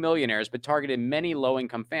edits few millionaires, but targeted many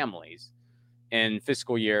low-income families in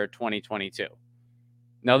fiscal year 2022.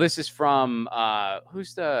 Now, this is from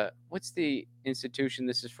what's the institution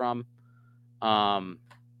this is from?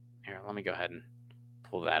 Here, let me go ahead and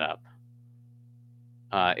pull that up.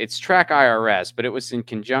 It's Track IRS, but it was in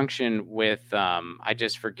conjunction with I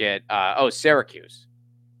just forget. Syracuse.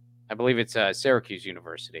 I believe it's Syracuse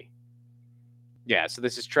University. Yeah, so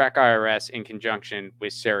this is Track IRS in conjunction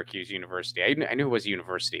with Syracuse University. I knew it was a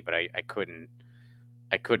university, but I couldn't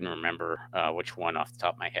remember which one off the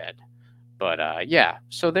top of my head. But yeah,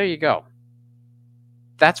 so there you go.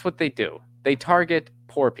 That's what they do. They target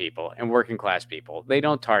poor people and working class people. They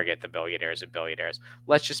don't target the billionaires and billionaires.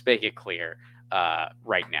 Let's just make it clear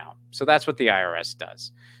right now. So that's what the IRS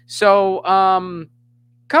does. So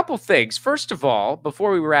couple things. First of all,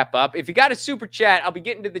 before we wrap up, if you got a super chat, I'll be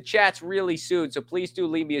getting to the chats really soon. So please do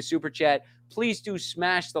leave me a super chat. Please do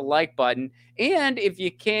smash the like button. And if you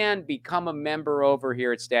can, become a member over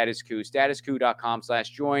here at Status Coup,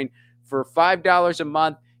 statuscoup.com/join. For $5 a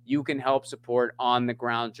month, you can help support on the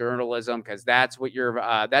ground journalism, because that's what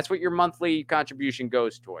your monthly contribution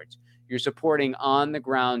goes towards. You're supporting on the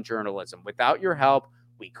ground journalism. Without your help,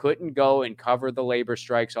 we couldn't go and cover the labor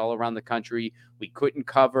strikes all around the country. We couldn't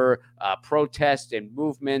cover protests and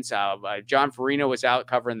movements. John Farina was out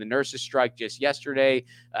covering the nurses' strike just yesterday.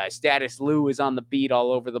 Status Lou is on the beat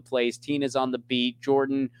all over the place. Tina's on the beat.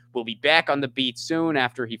 Jordan will be back on the beat soon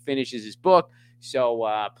after he finishes his book.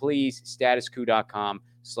 So please,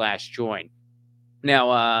 statuscoup.com/join.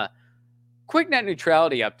 Now, quick net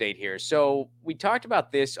neutrality update here. So we talked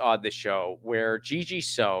about this on the show where Gigi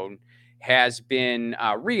Sohn has been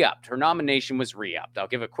re-upped. Her nomination was re-upped. I'll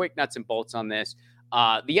give a quick nuts and bolts on this.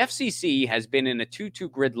 The FCC has been in a 2-2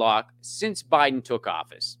 gridlock since Biden took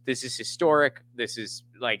office. This is historic. This is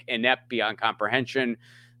like inept beyond comprehension.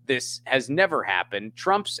 This has never happened.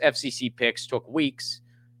 Trump's FCC picks took weeks.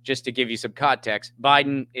 Just to give you some context,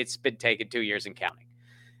 Biden, it's been taken 2 years and counting.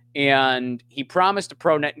 And he promised a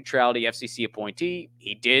pro-net neutrality FCC appointee.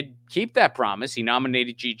 He did keep that promise. He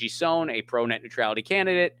nominated Gigi Sohn, a pro-net neutrality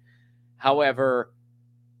candidate. However,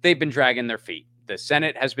 they've been dragging their feet. The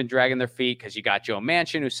Senate has been dragging their feet because you got Joe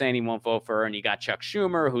Manchin, who's saying he won't vote for her, and you got Chuck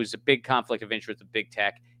Schumer, who's a big conflict of interest with big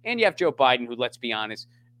tech, and you have Joe Biden, who, let's be honest,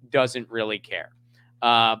 doesn't really care.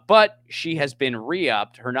 But she has been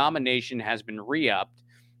re-upped. Her nomination has been re-upped.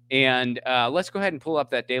 And let's go ahead and pull up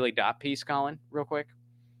that Daily Dot piece, Colin, real quick.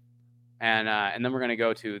 And then we're going to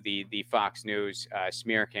go to the Fox News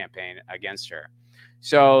smear campaign against her.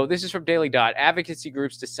 So this is from Daily Dot. Advocacy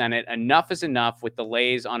groups to Senate. Enough is enough with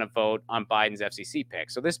delays on a vote on Biden's FCC pick.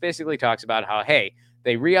 So this basically talks about how, hey,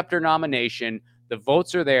 they re-upped her nomination. The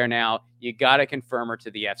votes are there now. You got to confirm her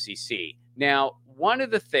to the FCC. Now, one of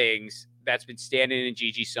the things that's been standing in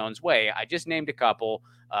Gigi Sohn's way, I just named a couple,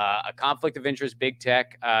 a conflict of interest, big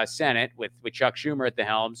tech Senate with Chuck Schumer at the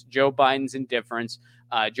helms, Joe Biden's indifference,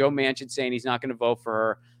 Joe Manchin saying he's not going to vote for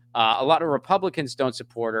her. A lot of Republicans don't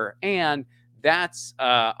support her. And that's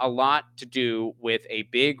a lot to do with a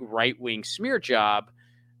big right-wing smear job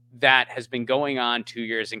that has been going on 2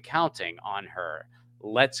 years and counting on her.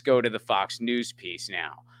 Let's go to the Fox News piece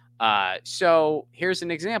now. So here's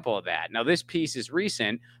an example of that. Now, this piece is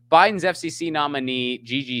recent. Biden's FCC nominee,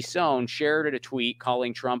 Gigi Sohn, shared a tweet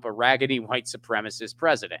calling Trump a raggedy white supremacist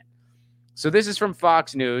president. So this is from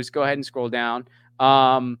Fox News. Go ahead and scroll down.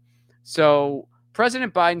 So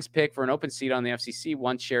President Biden's pick for an open seat on the FCC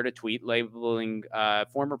once shared a tweet labeling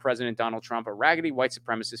former President Donald Trump a raggedy white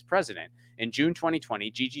supremacist president. In June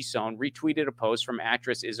 2020, Gigi Sohn retweeted a post from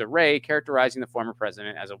actress Issa Rae characterizing the former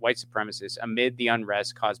president as a white supremacist amid the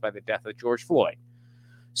unrest caused by the death of George Floyd.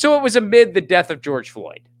 So it was amid the death of George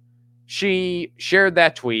Floyd. She shared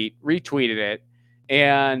that tweet, retweeted it,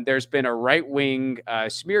 and there's been a right-wing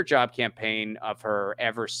smear job campaign of her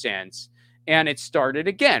ever since. And it started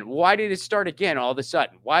again. Why did it start again all of a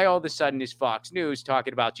sudden? Why all of a sudden is Fox News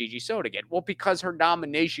talking about Gigi Sohn again? Well, because her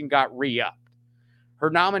nomination got re-upped. Her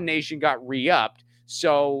nomination got re-upped,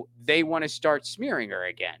 so they want to start smearing her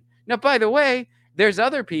again. Now, by the way, there's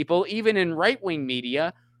other people, even in right-wing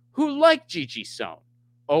media, who like Gigi Sohn.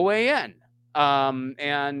 OAN.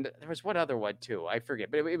 And there was one other one too. I forget,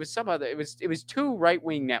 but it was some other. It was two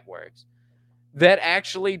right-wing networks that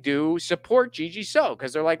actually do support Gigi Sohn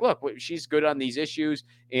because they're like, look, she's good on these issues,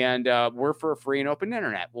 and we're for a free and open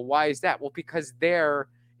internet. Well, why is that? Well, because they're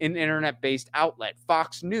an internet-based outlet.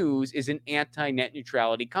 Fox News is an anti-net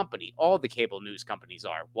neutrality company. All the cable news companies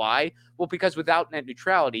are. Why? Well, because without net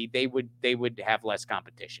neutrality, they would have less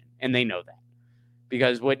competition, and they know that.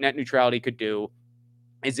 Because what net neutrality could do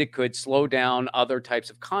is it could slow down other types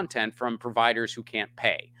of content from providers who can't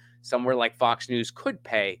pay. Somewhere like Fox News could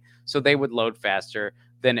pay, so they would load faster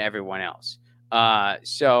than everyone else.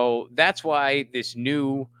 So that's why this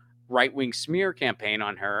new right-wing smear campaign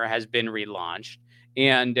on her has been relaunched.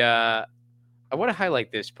 And I want to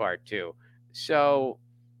highlight this part too. So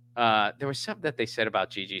there was something that they said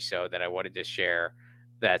about Gigi So that I wanted to share.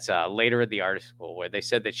 That's later in the article where they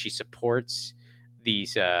said that she supports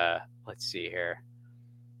these. Let's see here.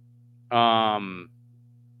 I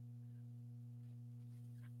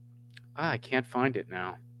can't find it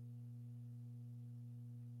now.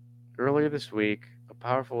 Earlier this week, a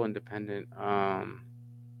powerful independent.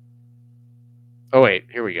 Oh wait,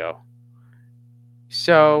 here we go.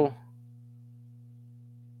 So.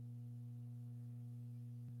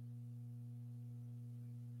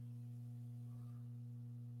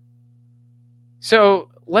 So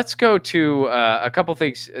let's go to a couple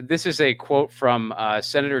things. This is a quote from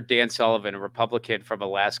Senator Dan Sullivan, a Republican from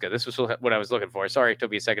Alaska. This was what I was looking for. Sorry, it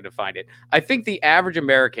took me a second to find it. I think the average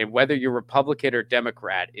American, whether you're Republican or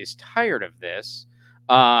Democrat, is tired of this.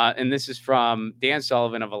 And this is from Dan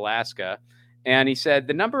Sullivan of Alaska. And he said,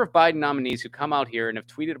 the number of Biden nominees who come out here and have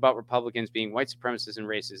tweeted about Republicans being white supremacists and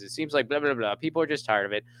racists, it seems like blah, blah, blah. People are just tired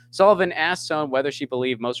of it. Sullivan asked Sohn whether she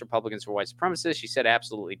believed most Republicans were white supremacists. She said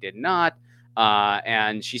absolutely did not.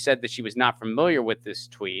 And she said that she was not familiar with this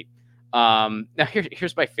tweet. Now,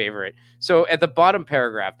 here's my favorite. So at the bottom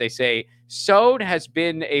paragraph, they say, Sohn has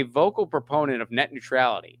been a vocal proponent of net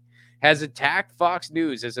neutrality, has attacked Fox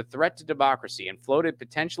News as a threat to democracy, and floated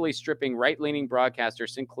potentially stripping right-leaning broadcaster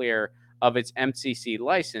Sinclair of its MCC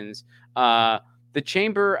license. The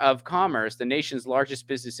Chamber of Commerce, the nation's largest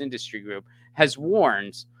business industry group, has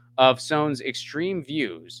warned of Sohn's extreme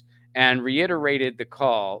views and reiterated the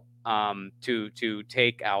call to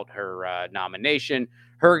take out her nomination.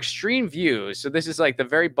 Her extreme views, so this is like the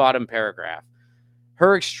very bottom paragraph,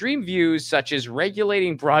 her extreme views such as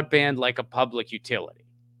regulating broadband like a public utility.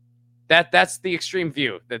 That's the extreme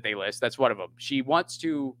view that they list. That's one of them. She wants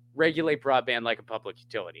to regulate broadband like a public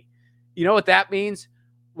utility. You know what that means?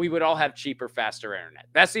 We would all have cheaper, faster internet.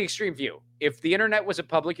 That's the extreme view. If the internet was a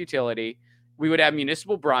public utility, we would have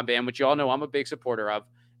municipal broadband, which you all know I'm a big supporter of.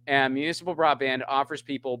 And municipal broadband offers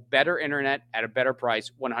people better internet at a better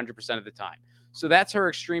price 100% of the time. So that's her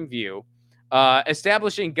extreme view.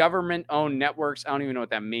 Establishing government-owned networks. I don't even know what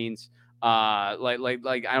that means.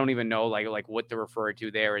 Like I don't even know like what to refer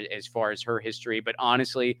to there as far as her history. But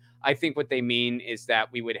honestly, I think what they mean is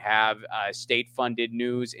that we would have state-funded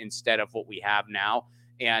news instead of what we have now.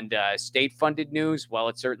 And state-funded news, while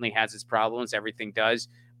it certainly has its problems, everything does,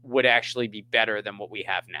 would actually be better than what we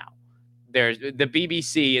have now. The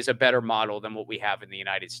BBC is a better model than what we have in the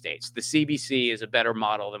United States. The CBC is a better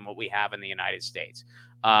model than what we have in the United States.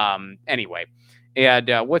 Anyway, and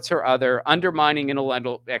what's her other? Undermining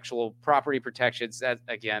intellectual property protections. That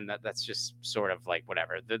again, that's just sort of like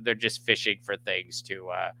whatever. They're just fishing for things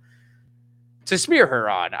to smear her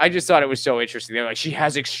on. I just thought it was so interesting. They're like, she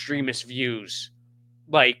has extremist views,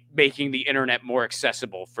 like making the internet more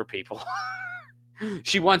accessible for people.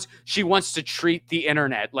 She wants to treat the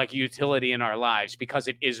internet like a utility in our lives because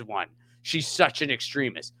it is one. She's such an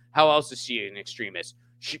extremist. How else is she an extremist?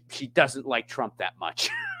 She doesn't like Trump that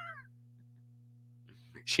much.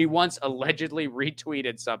 She once allegedly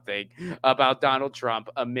retweeted something about Donald Trump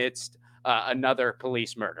amidst another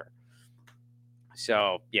police murder.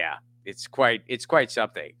 So yeah, it's quite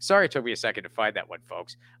something. Sorry it took me a second to find that one,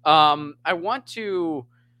 folks. I want to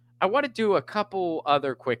do a couple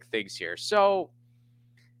other quick things here. So,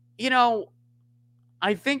 you know,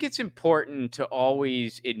 I think it's important to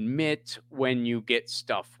always admit when you get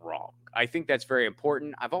stuff wrong. I think that's very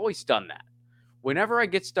important. I've always done that. Whenever I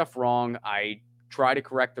get stuff wrong, I try to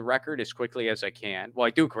correct the record as quickly as I can. Well,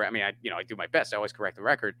 I do correct. I mean, I do my best. I always correct the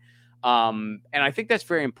record. And I think that's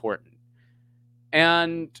very important.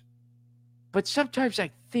 But sometimes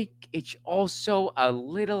I think it's also a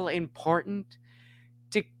little important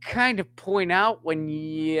to kind of point out when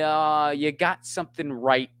you got something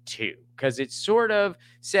right too, because it sort of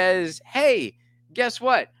says, hey, guess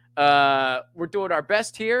what? We're doing our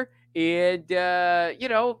best here. And,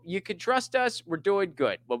 you can trust us. We're doing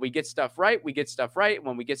good. When we get stuff right, we get stuff right.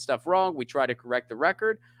 When we get stuff wrong, we try to correct the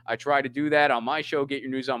record. I try to do that on my show, Get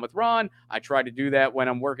Your News On with Ron. I try to do that when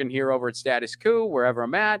I'm working here over at Status Coup, wherever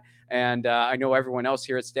I'm at. And I know everyone else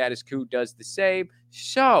here at Status Coup does the same.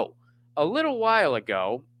 So a little while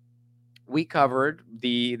ago, we covered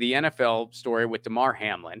the NFL story with Damar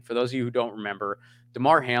Hamlin. For those of you who don't remember,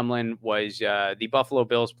 Damar Hamlin was the Buffalo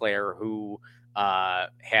Bills player who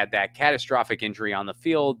had that catastrophic injury on the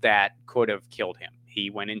field that could have killed him. He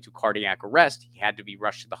went into cardiac arrest. He had to be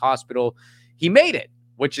rushed to the hospital. He made it,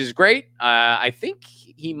 which is great. I think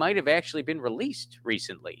he might have actually been released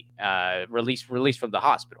recently, released from the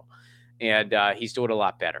hospital, and he's doing a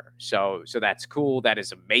lot better. So that's cool. That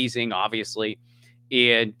is amazing, obviously,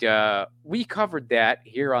 and we covered that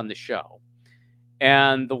here on the show.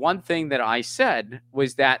 And the one thing that I said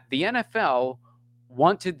was that the NFL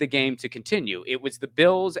wanted the game to continue. It was the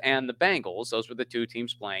Bills and the Bengals. Those were the two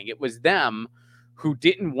teams playing. It was them who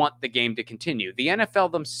didn't want the game to continue. The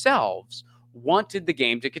NFL themselves wanted the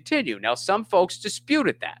game to continue. Now, some folks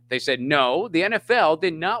disputed that. They said, no, the NFL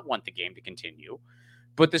did not want the game to continue.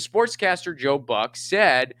 But the sportscaster Joe Buck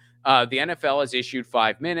said the NFL has issued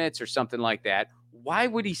 5 minutes or something like that. Why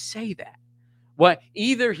would he say that? Well,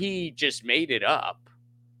 either he just made it up,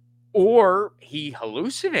 or he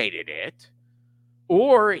hallucinated it,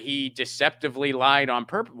 or he deceptively lied on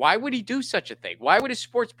purpose. Why would he do such a thing? Why would a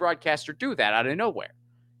sports broadcaster do that out of nowhere?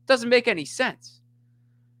 It doesn't make any sense.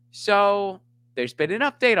 So there's been an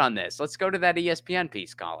update on this. Let's go to that ESPN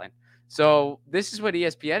piece, Colin. So this is what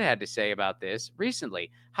ESPN had to say about this recently.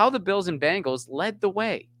 How the Bills and Bengals led the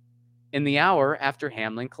way in the hour after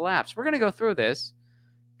Hamlin collapsed. We're going to go through this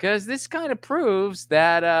because this kind of proves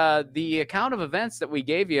that the account of events that we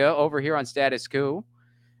gave you over here on Status Quo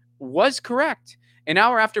was correct. An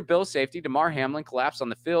hour after Bills safety, Damar Hamlin collapsed on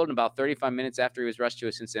the field, and about 35 minutes after he was rushed to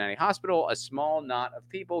a Cincinnati hospital, a small knot of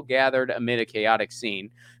people gathered amid a chaotic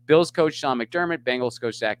scene. Bills coach Sean McDermott, Bengals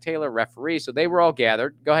coach Zach Taylor, referee, so they were all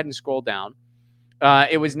gathered. Go ahead and scroll down.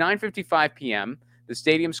 It was 9:55 p.m. The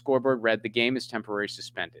stadium scoreboard read the game is temporarily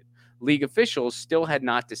suspended. League officials still had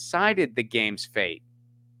not decided the game's fate.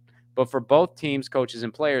 But for both teams, coaches,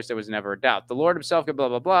 and players, there was never a doubt. The Lord himself could blah,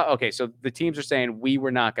 blah, blah. Okay, so the teams are saying we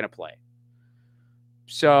were not going to play.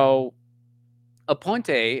 So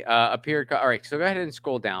Aponte appeared. All right, so go ahead and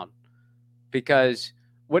scroll down. Because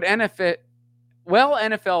what NFL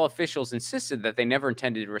officials insisted that they never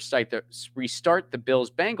intended to restart the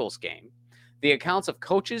Bills-Bengals game. The accounts of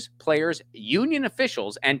coaches, players, union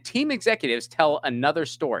officials, and team executives tell another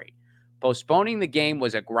story. Postponing the game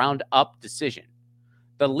was a ground-up decision.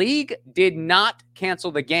 The league did not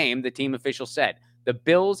cancel the game, the team official said. The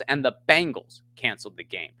Bills and the Bengals canceled the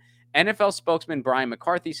game. NFL spokesman Brian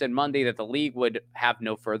McCarthy said Monday that the league would have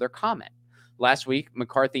no further comment. Last week,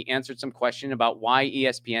 McCarthy answered some question about why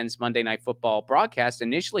ESPN's Monday Night Football broadcast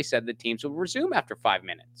initially said the teams would resume after 5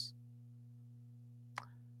 minutes.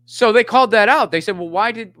 So they called that out. They said, well,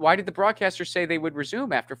 why did the broadcaster say they would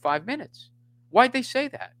resume after 5 minutes? Why'd they say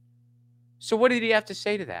that? So what did he have to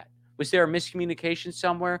say to that? Was there a miscommunication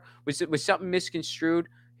somewhere? Was something misconstrued?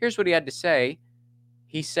 Here's what he had to say.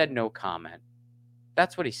 He said no comment.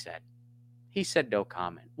 That's what he said. He said no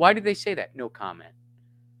comment. Why did they say that? No comment.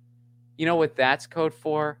 You know what that's code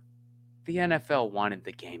for? The NFL wanted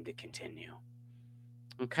the game to continue.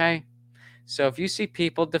 Okay? So if you see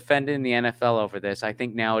people defending the NFL over this, I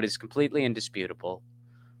think now it is completely indisputable.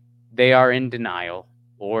 They are in denial,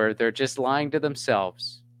 or they're just lying to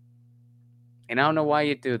themselves. And I don't know why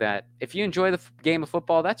you do that. If you enjoy the game of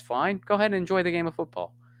football, that's fine. Go ahead and enjoy the game of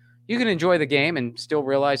football. You can enjoy the game and still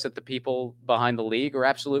realize that the people behind the league are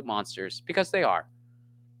absolute monsters, because they are.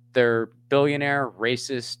 They're billionaire,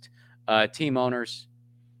 racist team owners.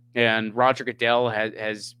 And Roger Goodell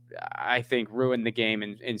has, I think, ruined the game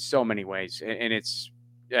in so many ways. And it's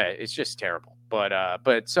just terrible.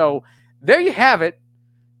 But so there you have it.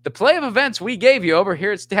 The play of events we gave you over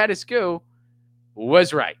here at Status Quo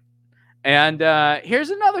was right. And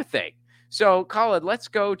here's another thing. So, Colin, let's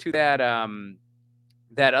go to that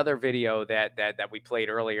that other video that we played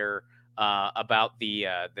earlier about the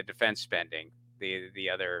defense spending. The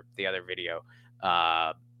other video.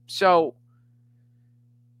 So,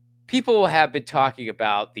 people have been talking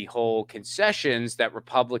about the whole concessions that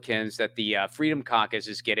Republicans, that the Freedom Caucus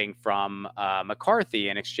is getting from McCarthy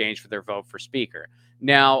in exchange for their vote for Speaker.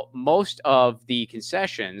 Now, most of the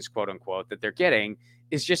concessions, quote unquote, that they're getting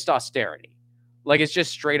is just austerity. Like, it's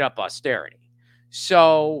just straight up austerity.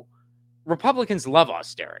 So Republicans love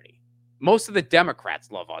austerity. Most of the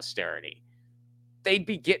Democrats love austerity. They'd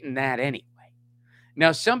be getting that anyway.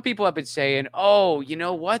 Now, some people have been saying, oh, you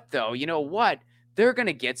know what, though? You know what? They're going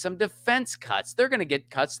to get some defense cuts. They're going to get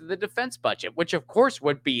cuts to the defense budget, which, of course,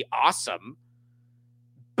 would be awesome.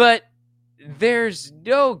 But there's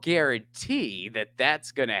no guarantee that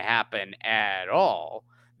that's going to happen at all.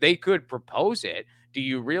 They could propose it. Do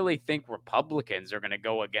you really think Republicans are going to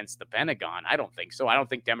go against the Pentagon? I don't think so. I don't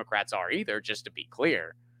think Democrats are either, just to be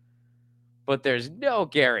clear. But there's no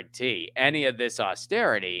guarantee any of this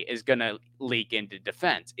austerity is going to leak into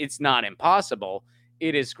defense. It's not impossible.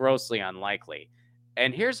 It is grossly unlikely.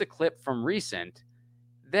 And here's a clip from recent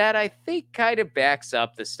that I think kind of backs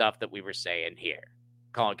up the stuff that we were saying here.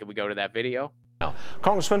 Colin, can we go to that video? Now,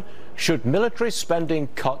 Congressman, should military spending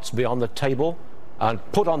cuts be on the table and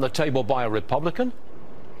put on the table by a Republican?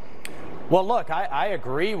 Well, look, I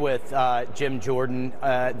agree with Jim Jordan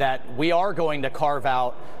that we are going to carve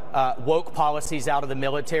out woke policies out of the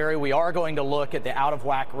military. We are going to look at the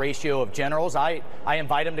out-of-whack ratio of generals. I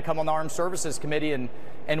invite him to come on the Armed Services Committee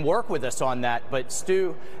and work with us on that. But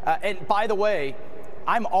Stu, and by the way,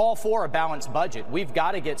 I'm all for a balanced budget. We've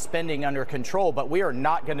got to get spending under control, but we are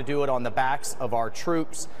not going to do it on the backs of our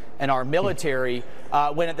troops and our military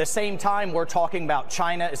when at the same time we're talking about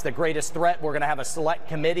China is the greatest threat. We're going to have a select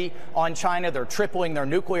committee on China. They're tripling their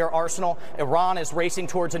nuclear arsenal. Iran is racing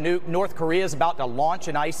towards a nuke. North Korea is about to launch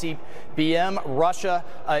an ICBM. Russia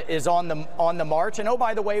is on the march. And oh,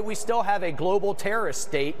 by the way, we still have a global terrorist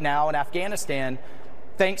state now in Afghanistan,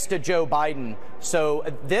 thanks to Joe Biden. So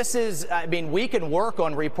this is, I mean, we can work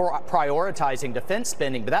on prioritizing defense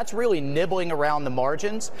spending, but that's really nibbling around the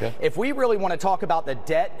margins. Okay. If we really want to talk about the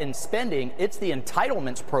debt and spending, it's the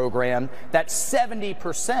entitlements program that's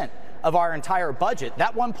 70% of our entire budget.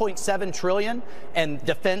 That 1.7 trillion and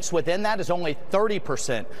defense within that is only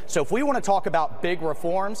 30%. So if we want to talk about big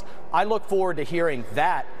reforms, I look forward to hearing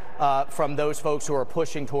that from those folks who are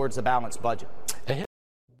pushing towards a balanced budget.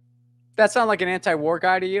 That sound like an anti-war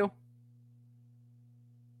guy to you?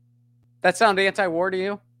 That sound anti-war to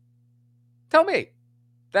you? Tell me.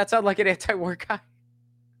 That sound like an anti-war guy?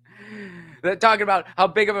 They're talking about how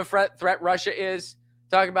big of a threat Russia is.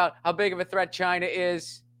 Talking about how big of a threat China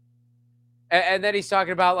is. And then he's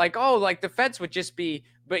talking about like, oh, like defense would just be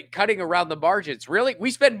cutting around the margins. Really?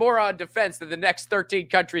 We spend more on defense than the next 13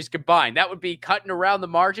 countries combined. That would be cutting around the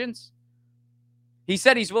margins? He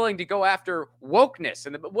said he's willing to go after wokeness.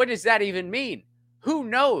 And what does that even mean? Who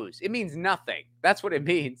knows? It means nothing. That's what it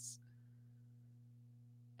means.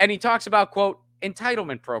 And he talks about, quote,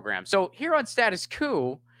 entitlement programs. So here on Status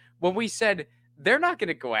Coup, when we said they're not going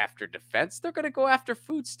to go after defense, they're going to go after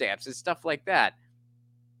food stamps and stuff like that.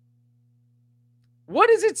 What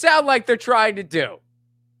does it sound like they're trying to do?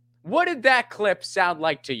 What did that clip sound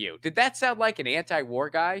like to you? Did that sound like an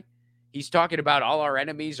anti-war guy? He's talking about all our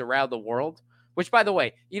enemies around the world. Which, by the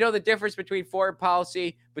way, you know the difference between foreign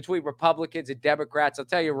policy between Republicans and Democrats? I'll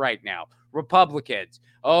tell you right now. Republicans,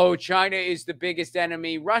 oh, China is the biggest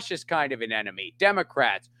enemy. Russia's kind of an enemy.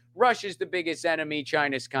 Democrats, Russia's the biggest enemy.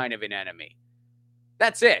 China's kind of an enemy.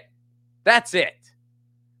 That's it. That's it.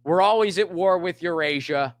 We're always at war with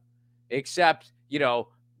Eurasia, except, you know,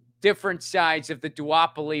 different sides of the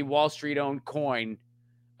duopoly Wall Street-owned coin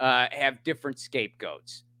have different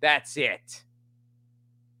scapegoats. That's it.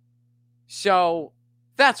 So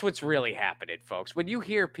that's what's really happening, folks. When you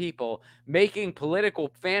hear people making political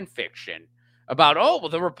fan fiction about, oh, well,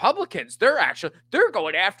 the Republicans, they're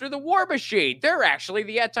going after the war machine. They're actually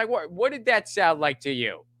the anti-war. What did that sound like to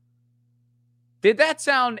you? Did that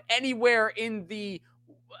sound anywhere in the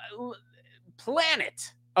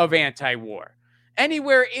planet of anti-war?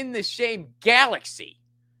 Anywhere in the same galaxy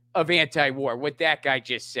of anti-war, what that guy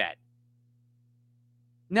just said?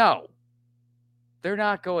 No. They're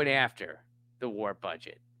not going after the war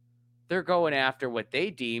budget. They're going after what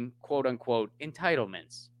they deem, quote unquote,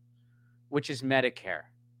 entitlements, which is Medicare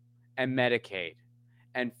and Medicaid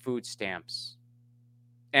and food stamps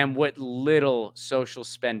and what little social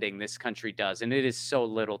spending this country does. And it is so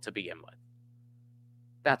little to begin with.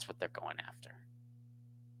 That's what they're going after.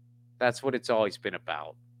 That's what it's always been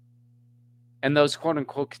about. And those quote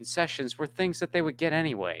unquote concessions were things that they would get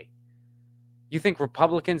anyway. You think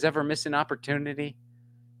Republicans ever miss an opportunity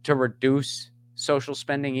to reduce social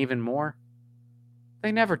spending even more?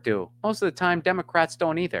 They never do. Most of the time, Democrats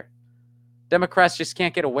don't either. Democrats just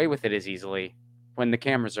can't get away with it as easily when the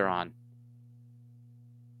cameras are on.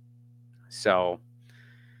 So,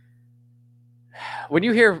 when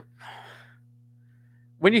you hear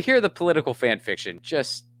the political fan fiction,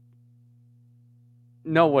 just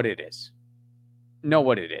know what it is. Know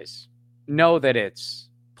what it is. Know that it's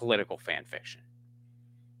political fan fiction.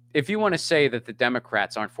 If you want to say that the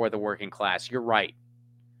Democrats aren't for the working class, you're right.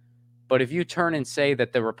 But if you turn and say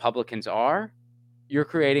that the Republicans are, you're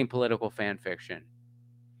creating political fan fiction.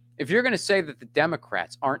 If you're going to say that the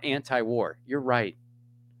Democrats aren't anti-war, you're right.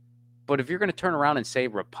 But if you're going to turn around and say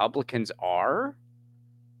Republicans are,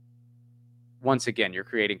 once again, you're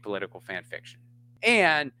creating political fan fiction.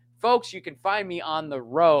 And folks, you can find me on the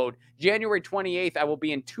road. January 28th, I will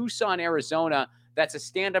be in Tucson, Arizona. That's a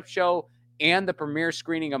stand-up show and the premiere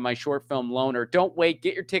screening of my short film, Loner. Don't wait.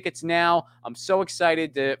 Get your tickets now. I'm so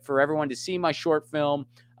excited for everyone to see my short film.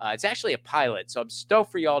 It's actually a pilot, so I'm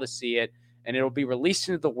stoked for y'all to see it. and it'll be released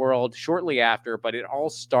into the world shortly after, but it all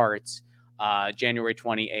starts January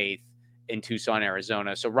 28th in Tucson,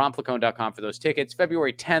 Arizona. So ronplacone.com for those tickets.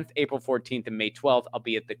 February 10th, April 14th, and May 12th, I'll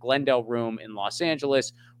be at the Glendale Room in Los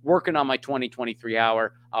Angeles working on my 2023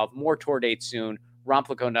 hour. I'll have more tour dates soon.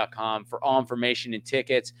 ronplacone.com for all information and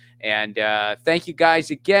tickets. And thank you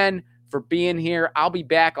guys again for being here. I'll be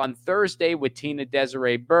back on Thursday with Tina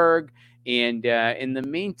Desiree Berg. And in the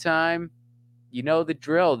meantime, you know the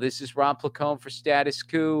drill. This is Ron Placone for Status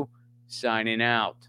Coup, signing out.